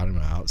engagement bottom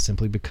out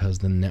simply because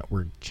the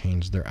network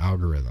changed their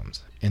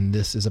algorithms. And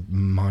this is a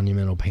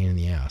monumental pain in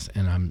the ass.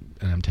 And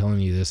I'm telling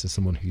you this as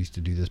someone who used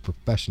to do this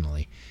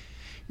professionally.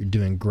 You're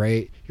doing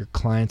great. Your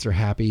clients are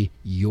happy.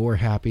 You're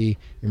happy.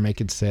 You're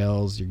making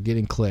sales. You're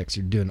getting clicks.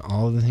 You're doing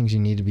all of the things you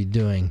need to be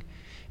doing.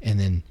 And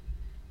then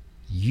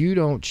you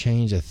don't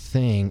change a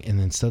thing. And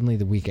then suddenly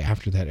the week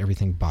after that,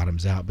 everything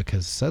bottoms out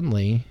because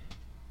suddenly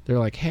they're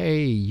like,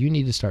 hey, you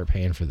need to start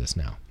paying for this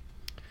now.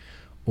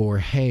 Or,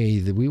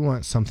 hey, we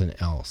want something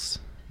else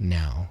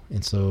now.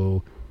 And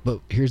so,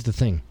 but here's the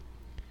thing.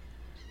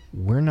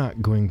 We're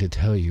not going to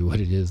tell you what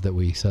it is that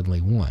we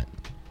suddenly want.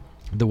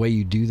 The way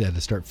you do that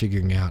is start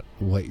figuring out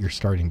what you're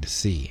starting to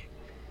see.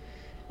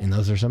 And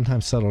those are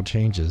sometimes subtle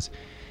changes.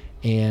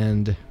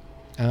 And,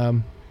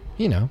 and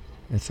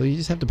so you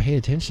just have to pay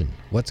attention.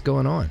 What's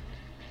going on?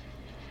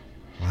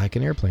 Like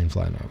an airplane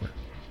flying over.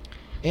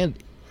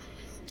 And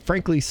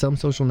frankly, some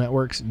social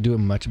networks do a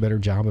much better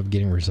job of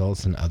getting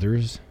results than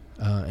others.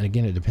 And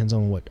again, it depends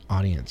on what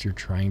audience you're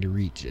trying to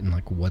reach and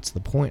like what's the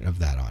point of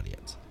that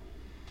audience.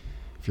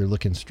 If you're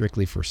looking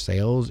strictly for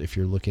sales, if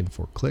you're looking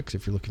for clicks,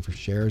 if you're looking for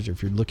shares, or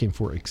if you're looking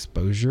for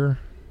exposure,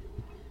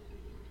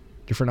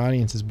 different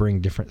audiences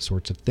bring different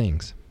sorts of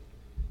things.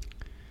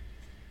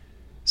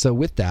 So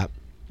with that,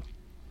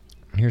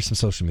 here's some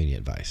social media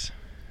advice.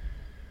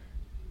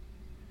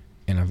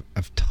 And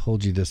I've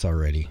told you this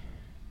already,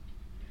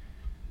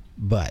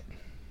 but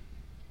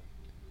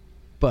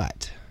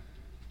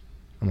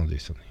I'm going to do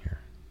something here.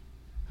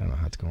 I don't know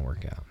how it's going to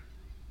work out.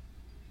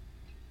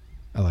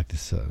 I like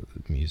this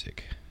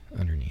music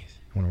underneath.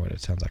 I wonder what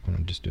it sounds like when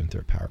I'm just doing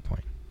through a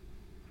PowerPoint.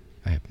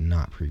 I have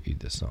not previewed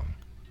this song.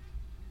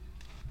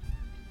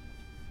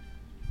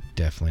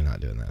 Definitely not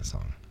doing that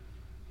song.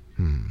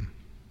 I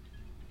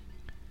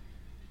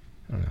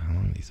don't know how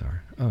long these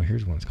are. Oh,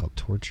 here's one. It's called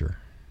Torture.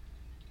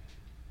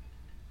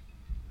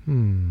 No,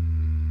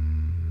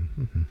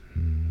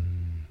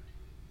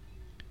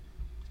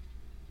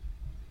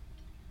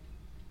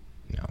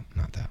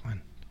 not that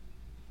one.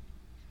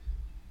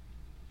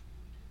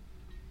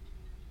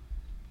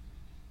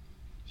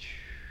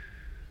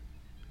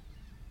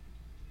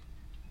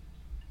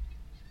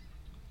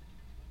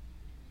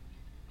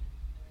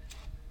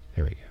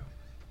 There we go.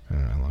 I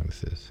don't know how long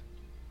this is.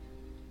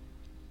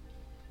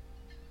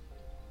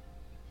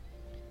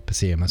 But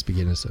see, I must be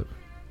getting this up.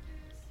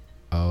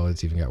 Oh,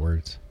 it's even got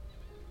words.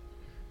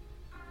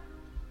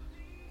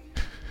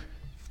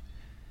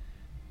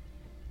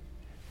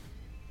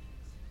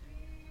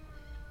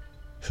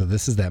 So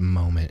this is that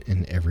moment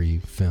in every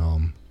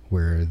film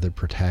where the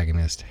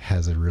protagonist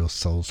has a real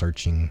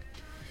soul-searching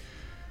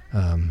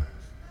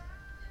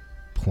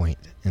point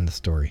in the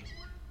story.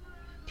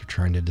 They're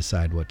trying to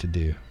decide what to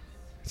do.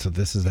 So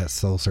this is that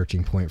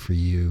soul-searching point for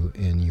you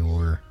in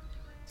your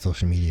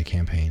social media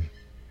campaign.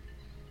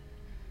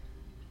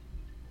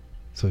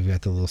 So we've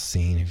got the little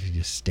scene of you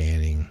just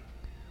standing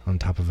on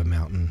top of a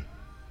mountain,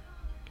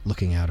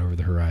 looking out over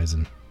the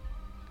horizon.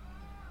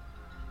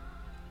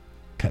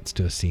 Cuts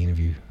to a scene of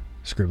you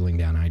scribbling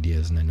down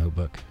ideas in a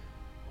notebook.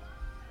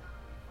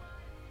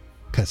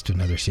 Cuts to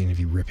another scene of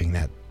you ripping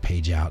that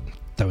page out and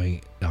throwing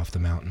it off the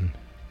mountain.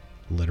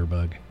 Litter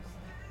bug.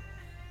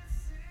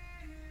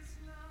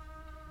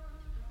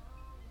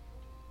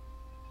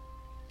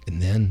 And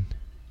then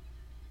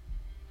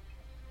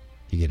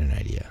you get an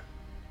idea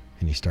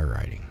and you start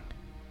writing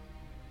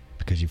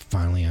because you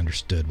finally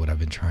understood what I've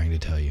been trying to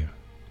tell you.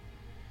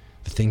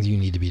 The things you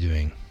need to be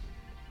doing.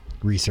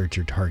 Research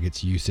your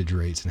targets, usage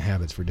rates, and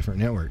habits for different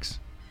networks.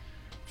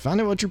 Find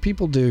out what your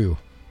people do.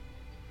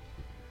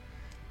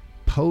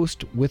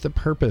 Post with a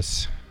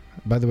purpose.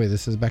 By the way,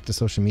 this is back to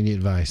social media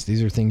advice.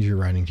 These are things you're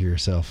writing to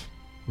yourself.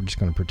 We're just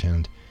going to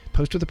pretend.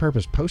 Post with a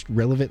purpose. Post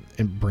relevant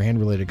and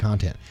brand-related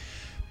content.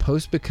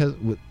 Post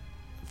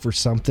for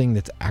something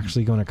that's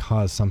actually going to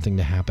cause something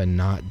to happen,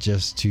 not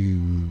just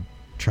to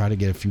try to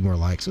get a few more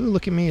likes. Oh,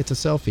 look at me, it's a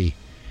selfie.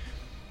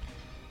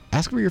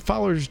 Ask for your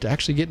followers to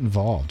actually get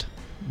involved.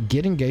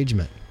 Get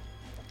engagement.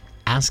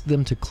 Ask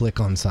them to click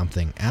on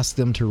something. Ask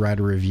them to write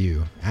a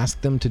review. Ask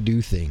them to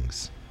do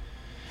things.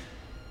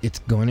 It's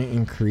going to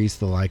increase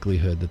the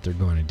likelihood that they're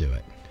going to do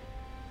it.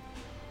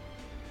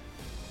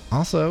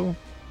 Also,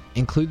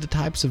 include the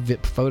types of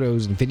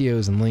photos and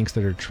videos and links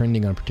that are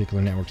trending on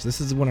particular networks. This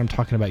is what I'm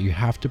talking about. You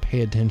have to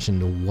pay attention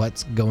to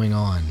what's going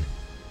on.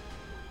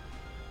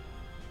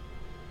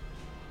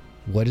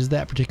 What is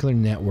that particular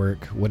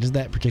network? What is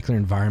that particular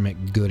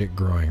environment good at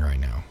growing right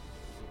now?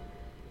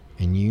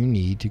 And you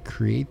need to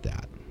create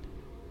that.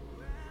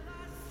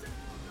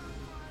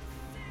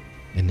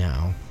 And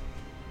now,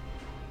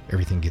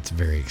 everything gets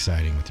very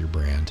exciting with your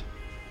brand.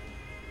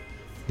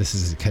 This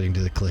is cutting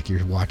to the click.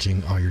 You're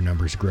watching all your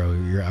numbers grow.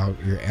 Your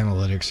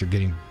analytics are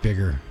getting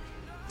bigger.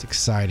 It's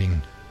exciting.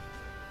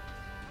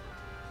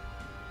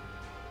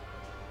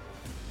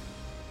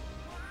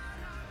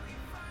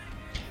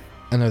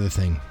 Another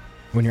thing,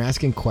 when you're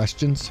asking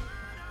questions,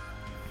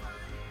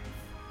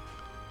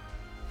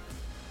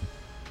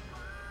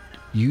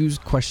 use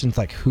questions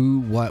like who,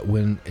 what,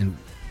 when, and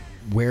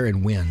where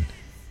and when.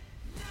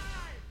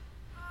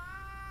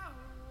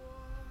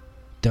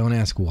 Don't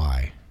ask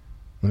why.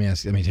 Let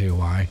me tell you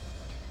why.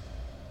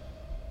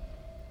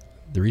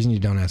 The reason you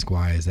don't ask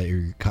why is that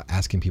you're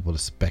asking people to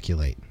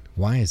speculate.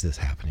 Why is this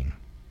happening?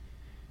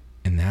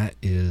 And that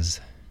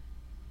is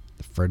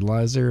the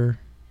fertilizer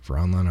for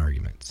online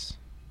arguments.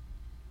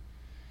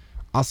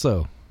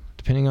 Also,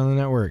 depending on the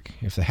network,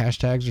 if the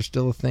hashtags are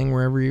still a thing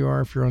wherever you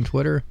are, if you're on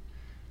Twitter,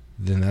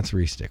 then that's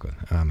where you stick with.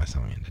 My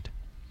song ended.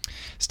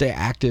 Stay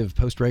active,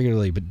 post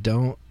regularly, but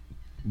don't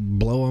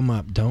blow them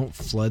up. Don't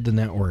flood the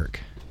network.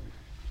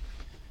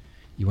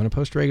 You want to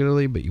post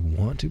regularly, but you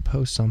want to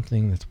post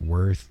something that's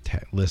worth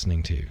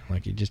listening to.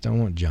 Like, you just don't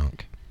want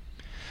junk.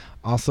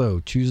 Also,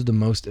 choose the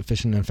most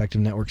efficient and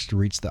effective networks to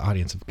reach the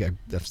audience.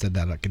 I've said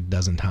that like a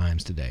dozen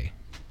times today.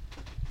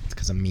 It's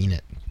because I mean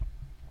it.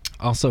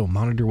 Also,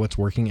 monitor what's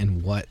working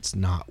and what's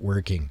not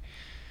working.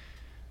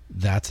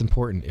 That's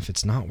important. If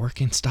it's not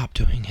working, stop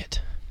doing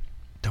it.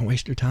 Don't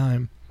waste your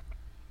time.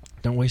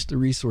 Don't waste the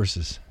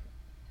resources.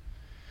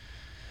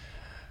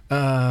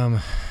 Paid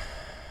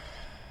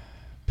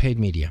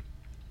media.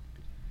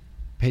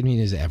 Paid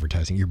media is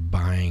advertising. You're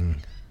buying,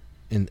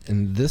 and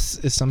this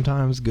is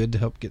sometimes good to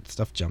help get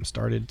stuff jump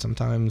started.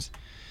 Sometimes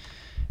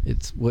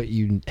it's what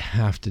you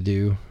have to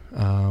do,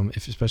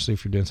 especially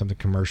if you're doing something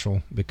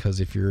commercial, because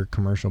if you're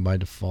commercial by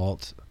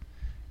default,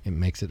 it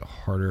makes it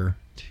harder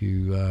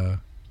to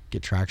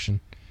get traction.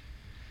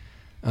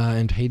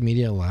 And paid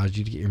media allows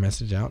you to get your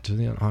message out to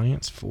the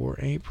audience for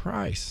a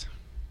price.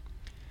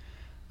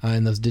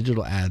 And those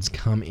digital ads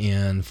come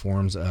in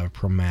forms of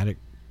programmatic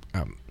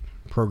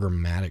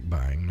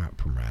buying, not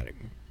problematic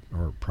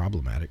or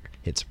problematic.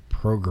 It's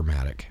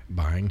programmatic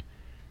buying,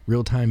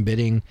 real-time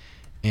bidding,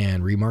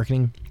 and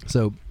remarketing.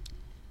 So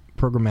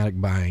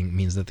programmatic buying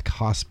means that the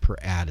cost per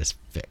ad is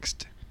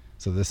fixed.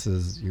 So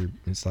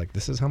it's like,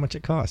 this is how much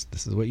it costs.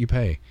 This is what you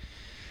pay.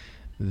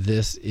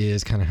 This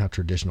is kind of how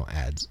traditional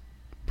ads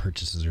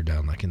purchases are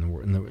done, like in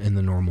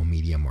the normal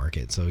media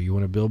market. So you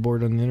want a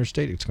billboard on the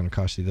interstate, it's going to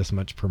cost you this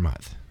much per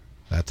month.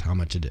 That's how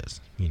much it is.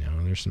 You know,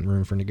 there's some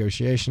room for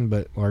negotiation,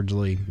 but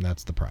largely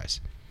that's the price.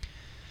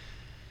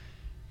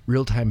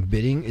 Real-time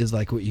bidding is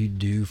like what you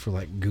do for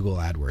like Google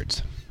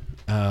AdWords.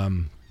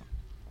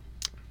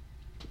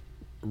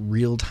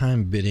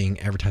 Real-time bidding,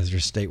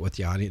 advertisers state what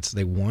the audience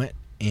they want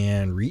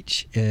and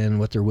reach and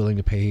what they're willing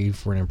to pay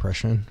for an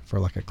impression, for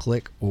like a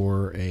click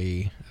or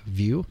a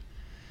view.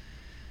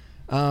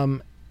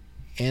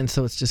 And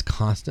so it's just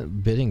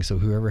constant bidding. So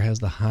whoever has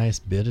the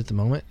highest bid at the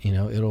moment, you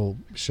know, it'll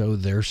show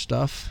their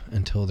stuff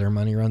until their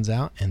money runs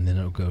out, and then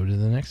it'll go to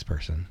the next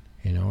person,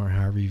 you know, or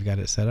however you've got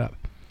it set up.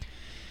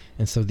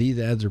 And so these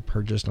ads are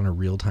purchased on a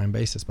real-time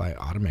basis by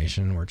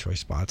automation, where choice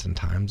spots and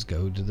times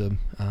go to the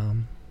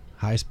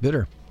highest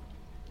bidder.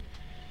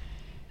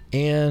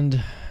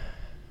 And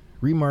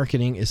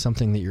remarketing is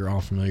something that you're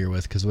all familiar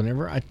with, because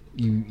whenever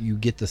you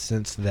get the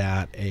sense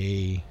that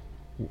a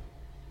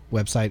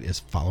website is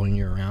following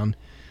you around,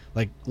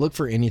 like look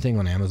for anything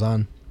on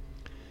Amazon,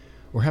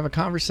 or have a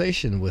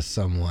conversation with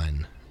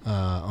someone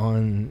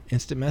on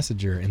Instant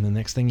Messenger, and the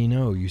next thing you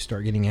know, you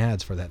start getting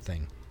ads for that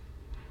thing.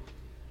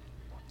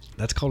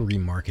 That's called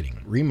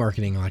remarketing.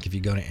 Remarketing, like if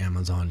you go to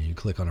Amazon and you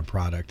click on a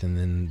product, and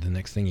then the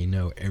next thing you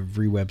know,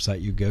 every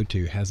website you go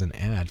to has an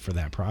ad for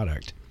that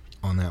product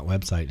on that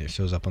website, and it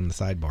shows up on the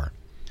sidebar.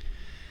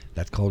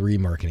 That's called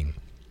remarketing.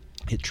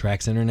 It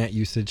tracks internet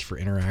usage for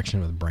interaction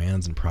with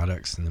brands and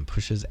products, and then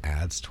pushes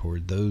ads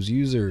toward those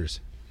users.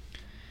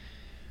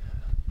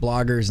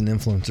 Bloggers and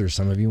influencers.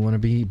 Some of you want to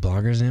be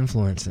bloggers and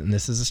influencers, and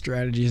this is a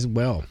strategy as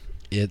well.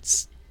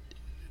 It's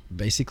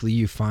basically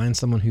you find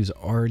someone who's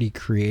already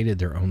created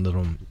their own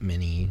little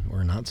mini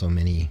or not so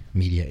mini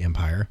media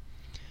empire,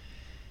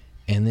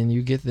 and then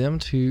you get them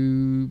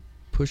to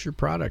push your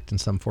product in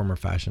some form or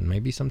fashion.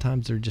 Maybe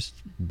sometimes they're just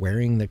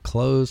wearing the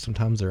clothes.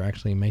 Sometimes they're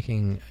actually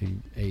making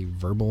a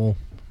verbal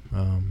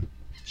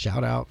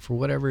shout out for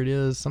whatever it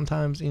is.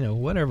 Sometimes, you know,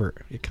 whatever.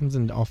 It comes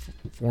in all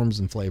forms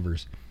and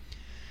flavors.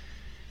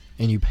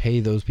 And you pay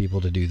those people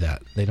to do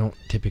that. They don't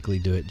typically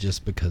do it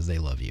just because they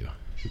love you.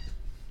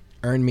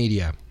 Earned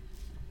media.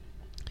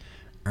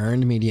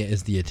 Earned media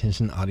is the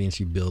attention audience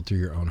you build through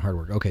your own hard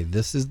work. Okay,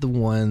 this is the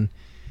one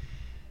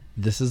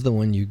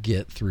you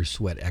get through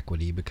sweat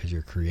equity, because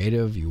you're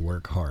creative, you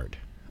work hard,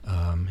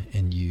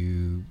 and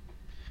you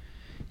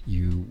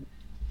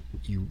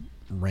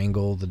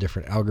wrangle the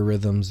different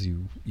algorithms.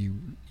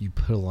 You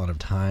put a lot of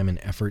time and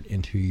effort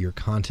into your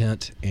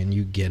content, and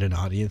you get an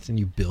audience, and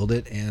you build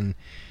it, and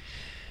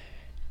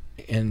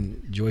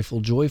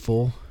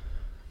joyful,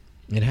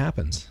 it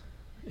happens,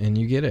 and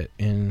you get it,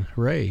 and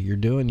hooray, you're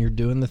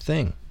doing the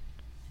thing.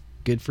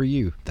 Good for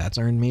you. That's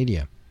earned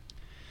media.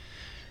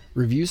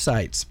 Review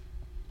sites.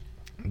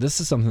 This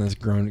is something that's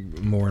grown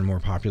more and more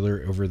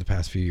popular over the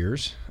past few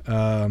years,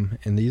 and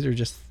these are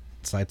just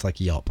sites like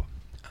Yelp.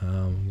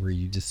 where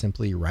you just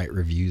simply write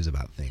reviews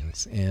about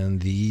things.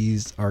 And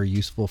these are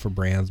useful for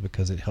brands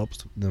because it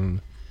helps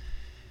them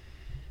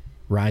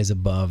rise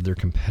above their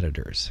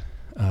competitors.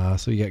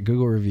 So you got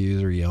Google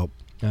reviews or Yelp,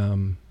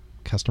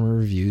 customer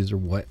reviews or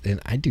what. And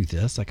I do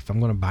this, like if I'm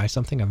going to buy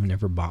something I've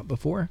never bought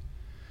before,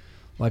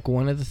 like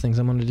one of the things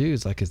I'm going to do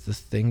is like, is this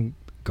thing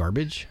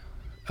garbage?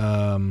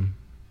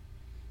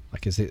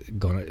 Like, is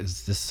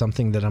this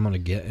something that I'm going to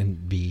get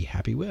and be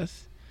happy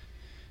with?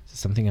 Is it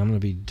something I'm going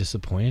to be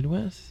disappointed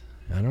with?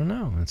 I don't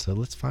know. And so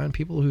let's find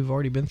people who've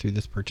already been through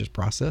this purchase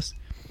process.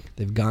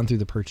 They've gone through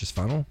the purchase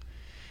funnel,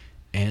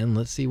 and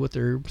let's see what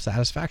their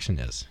satisfaction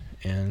is.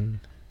 And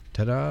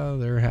ta-da,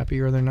 they're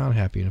happy or they're not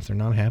happy. And if they're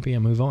not happy, I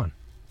move on.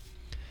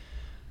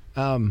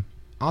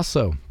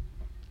 Also,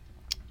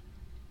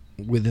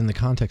 within the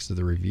context of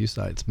the review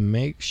sites,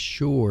 make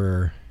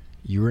sure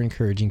you're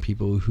encouraging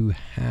people who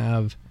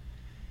have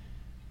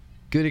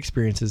good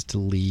experiences to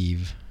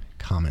leave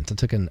comments. I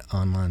took an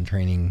online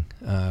training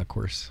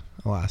course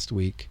last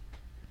week,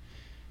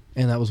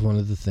 and that was one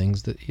of the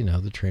things that,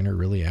 the trainer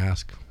really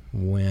asked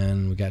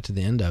when we got to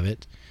the end of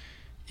it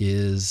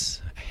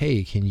is,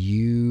 hey, can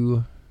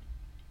you,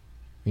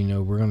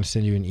 we're going to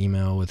send you an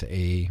email with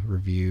a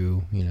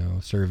review,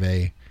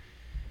 survey.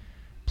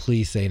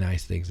 Please say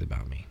nice things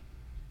about me.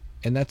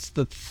 And that's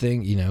the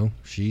thing,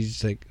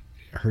 she's like,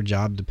 her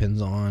job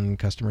depends on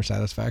customer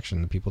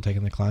satisfaction. The people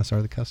taking the class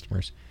are the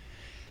customers.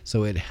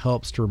 So it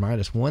helps to remind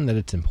us, one, that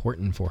it's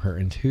important for her,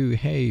 and two,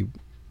 hey,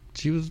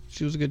 she was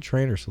a good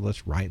trainer, so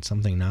let's write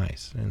something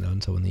nice.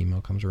 And so when the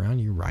email comes around,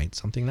 you write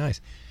something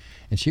nice.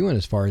 And she went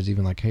as far as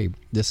even like, hey,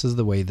 this is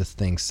the way this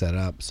thing's set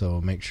up,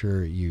 so make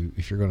sure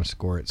if you're going to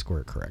score it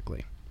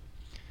correctly.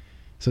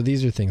 So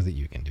these are things that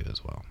you can do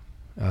as well.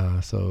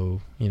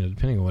 So,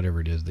 depending on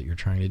whatever it is that you're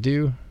trying to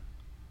do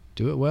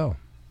it well.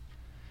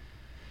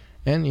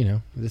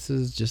 And, this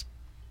is just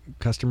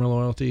customer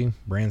loyalty,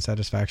 brand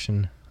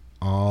satisfaction,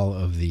 all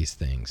of these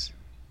things.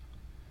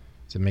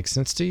 Does it make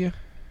sense to you?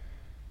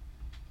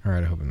 All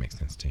right, I hope it makes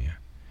sense to you.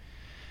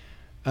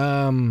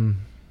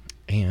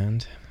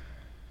 And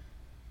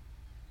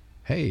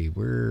hey,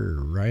 we're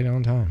right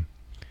on time.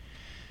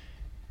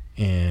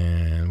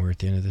 And we're at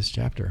the end of this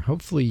chapter.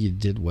 Hopefully you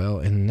did well.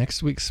 And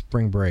next week's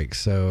spring break,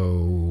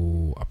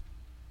 so I'll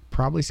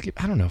probably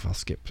skip. I don't know if I'll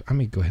skip. I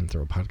may go ahead and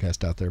throw a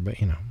podcast out there, but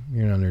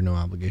you're under no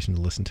obligation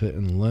to listen to it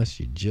unless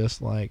you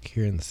just like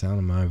hearing the sound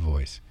of my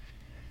voice.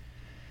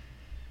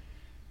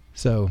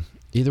 So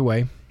either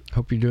way,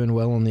 hope you're doing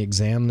well on the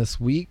exam this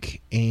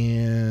week,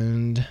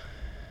 and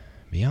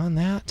beyond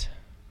that,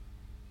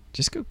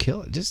 just go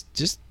kill it.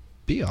 Just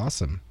be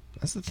awesome.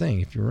 That's the thing.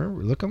 If you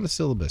remember, look on the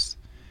syllabus.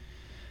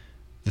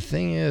 The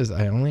thing is,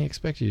 I only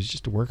expect you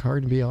just to work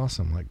hard and be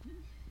awesome. Like,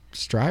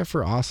 strive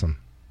for awesome.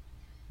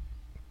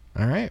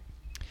 All right.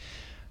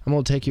 I'm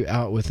going to take you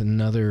out with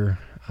another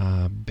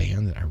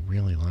band that I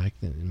really like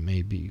that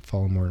maybe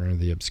fall more under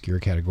the obscure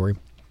category.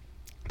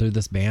 They're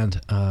this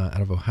band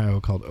out of Ohio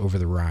called Over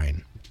the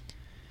Rhine.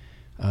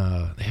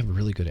 They have a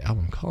really good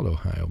album called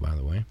Ohio, by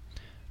the way.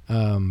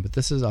 But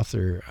this is off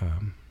their...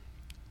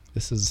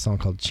 this is a song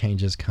called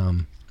Changes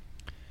Come.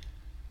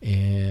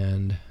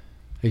 And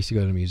I used to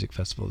go to a music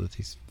festival that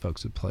these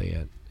folks would play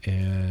at.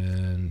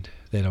 And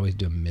they'd always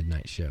do a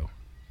midnight show.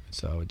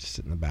 So I would just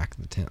sit in the back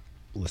of the tent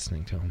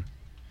listening to them.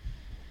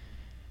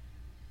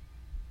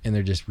 And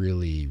they're just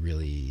really,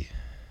 really,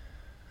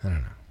 I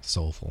don't know,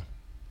 soulful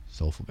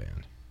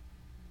band.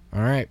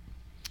 All right,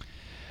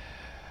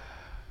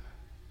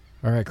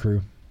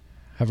 crew.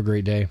 Have a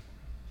great day,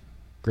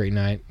 great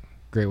night,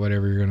 great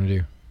whatever you're going to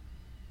do.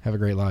 Have a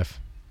great life.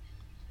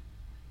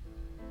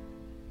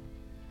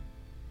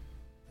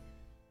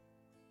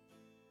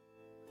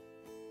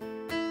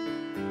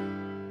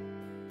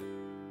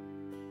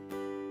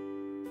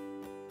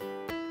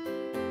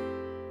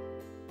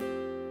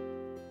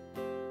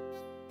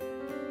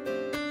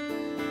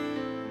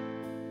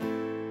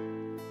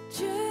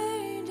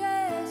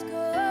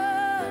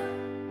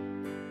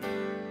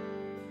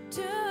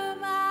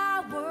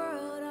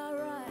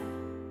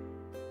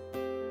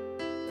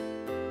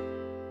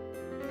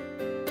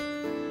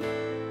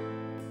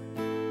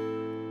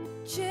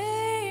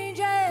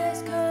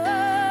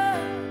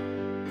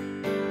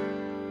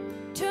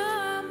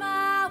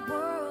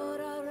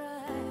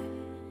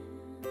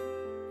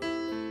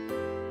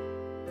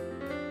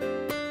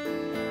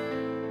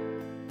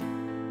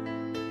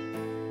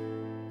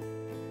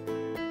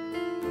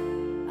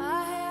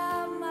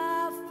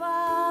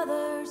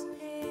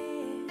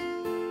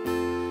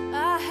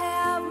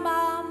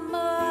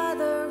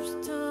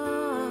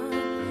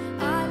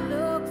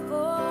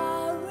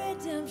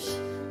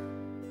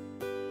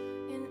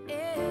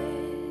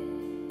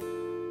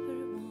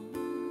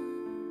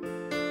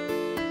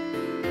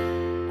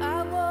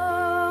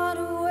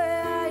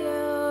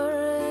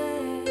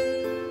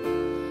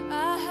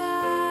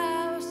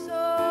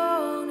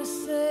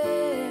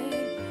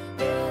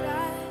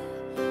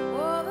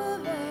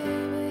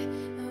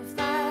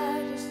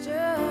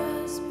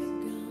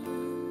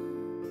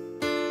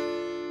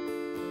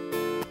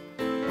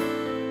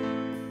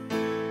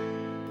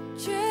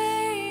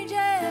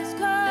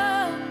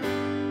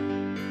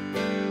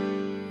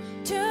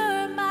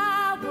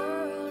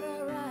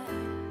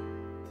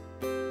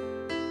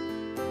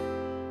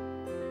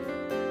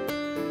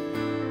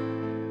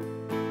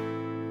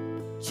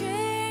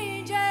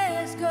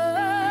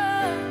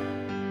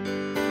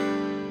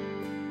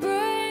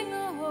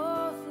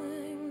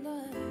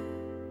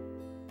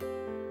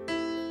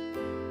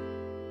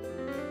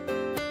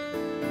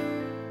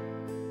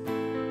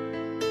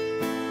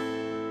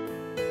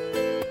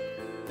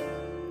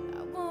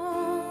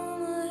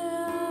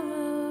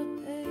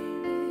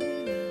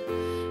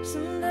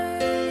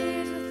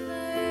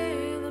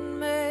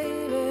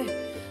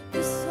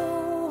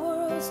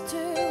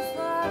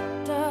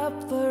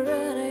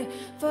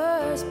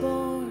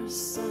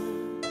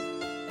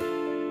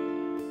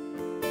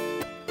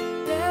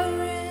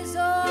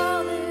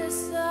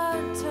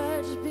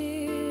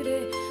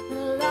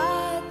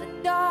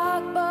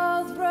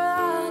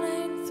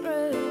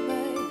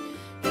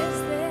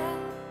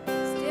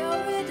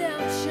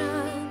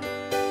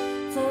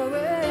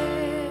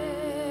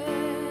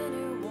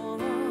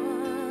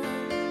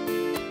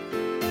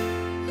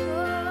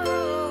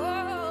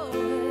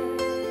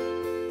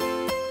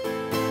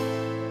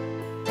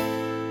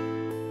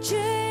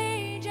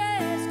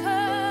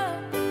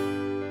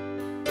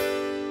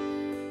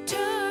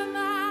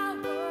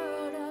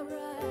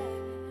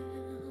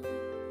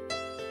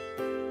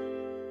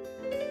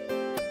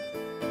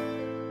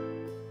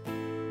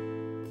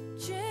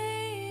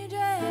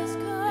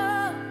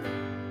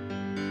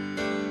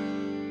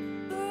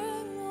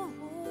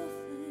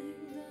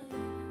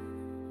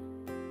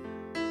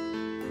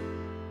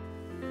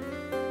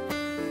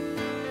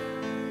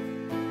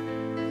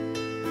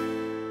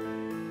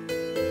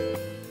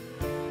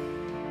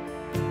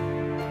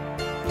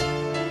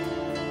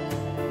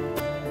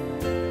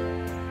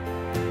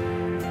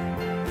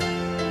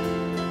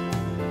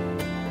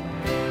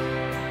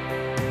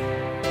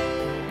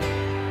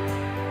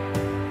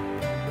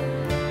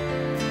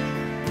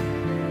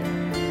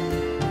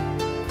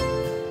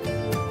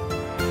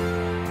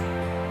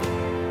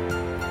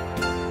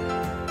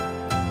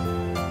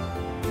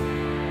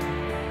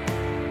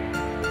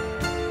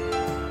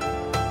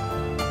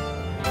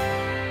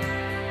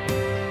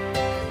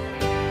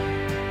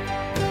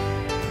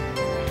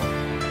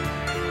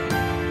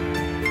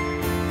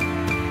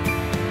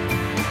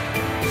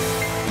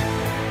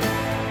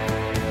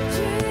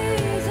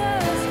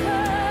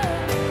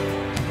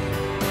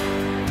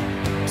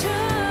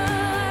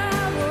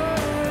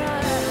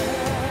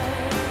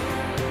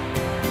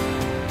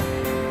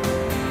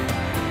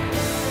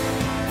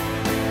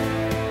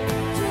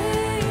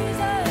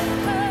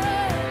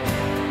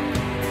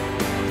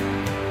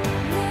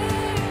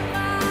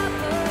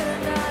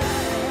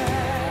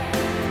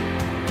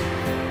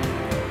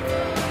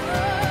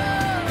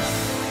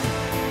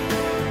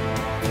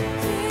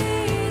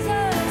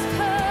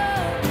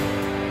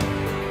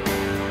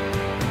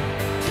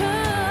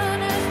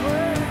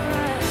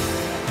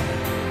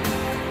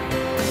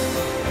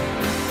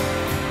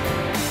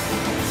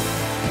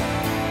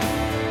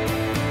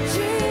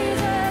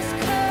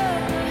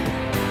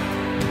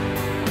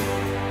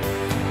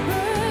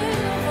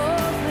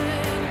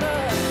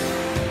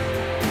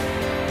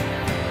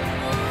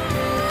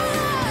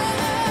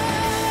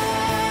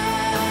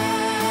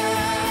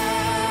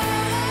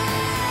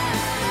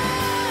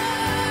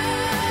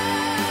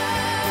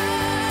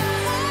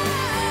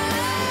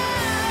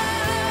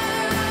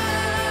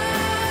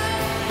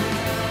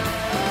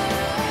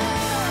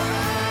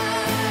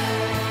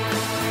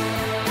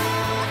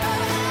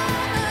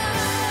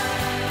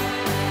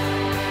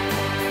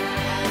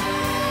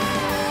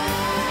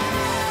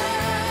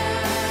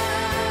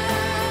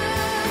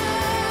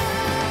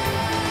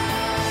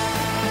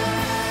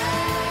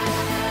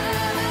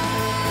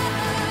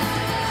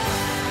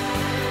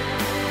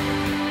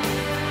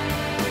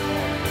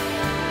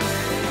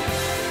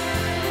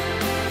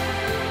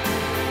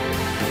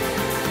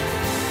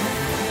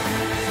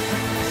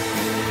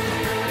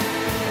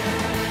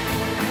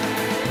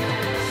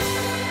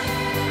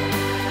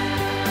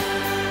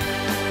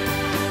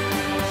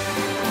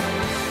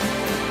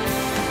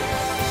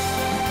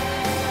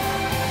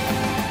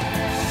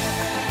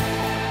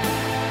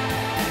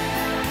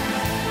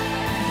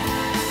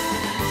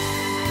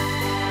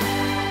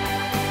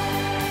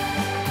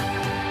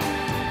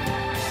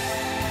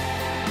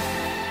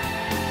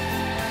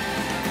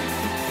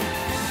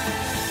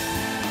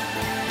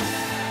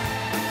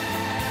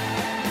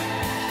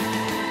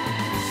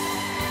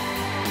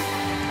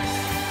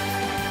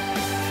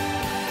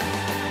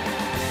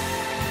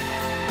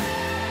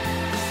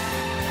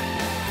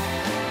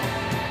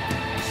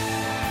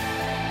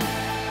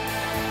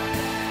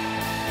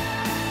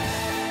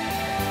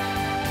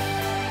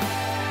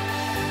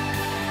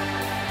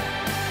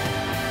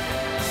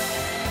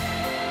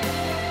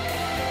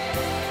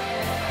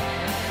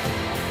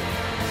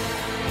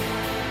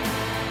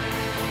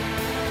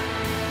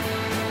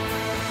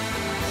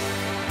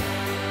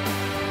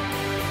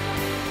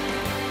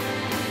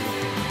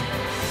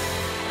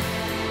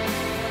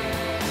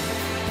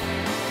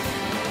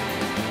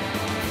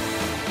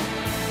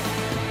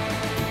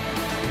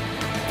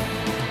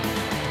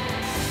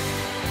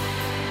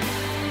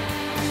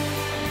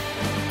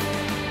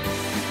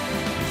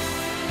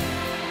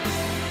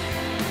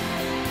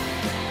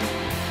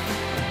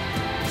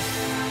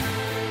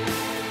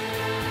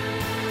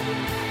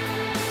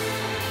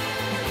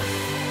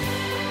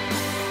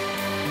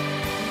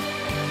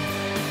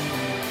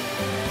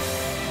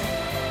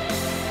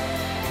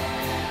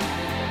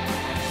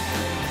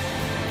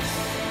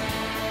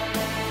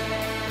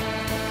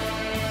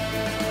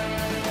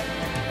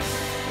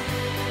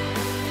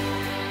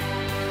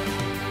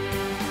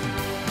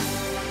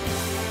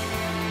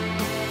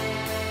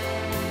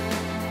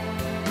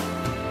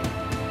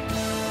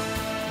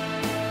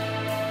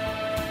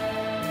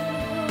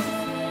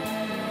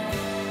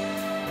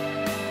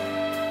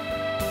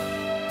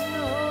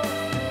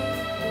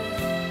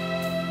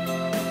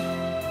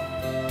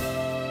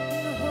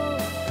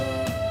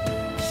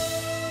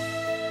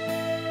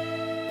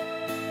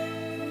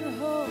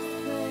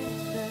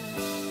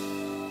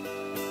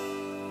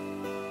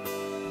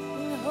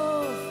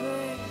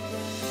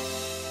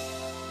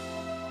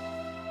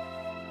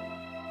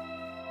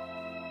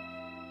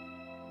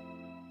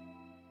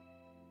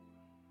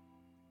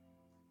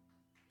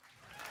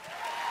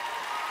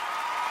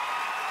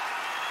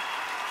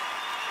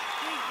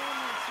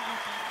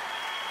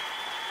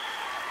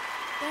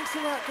 Thanks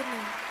a lot. Good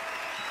night.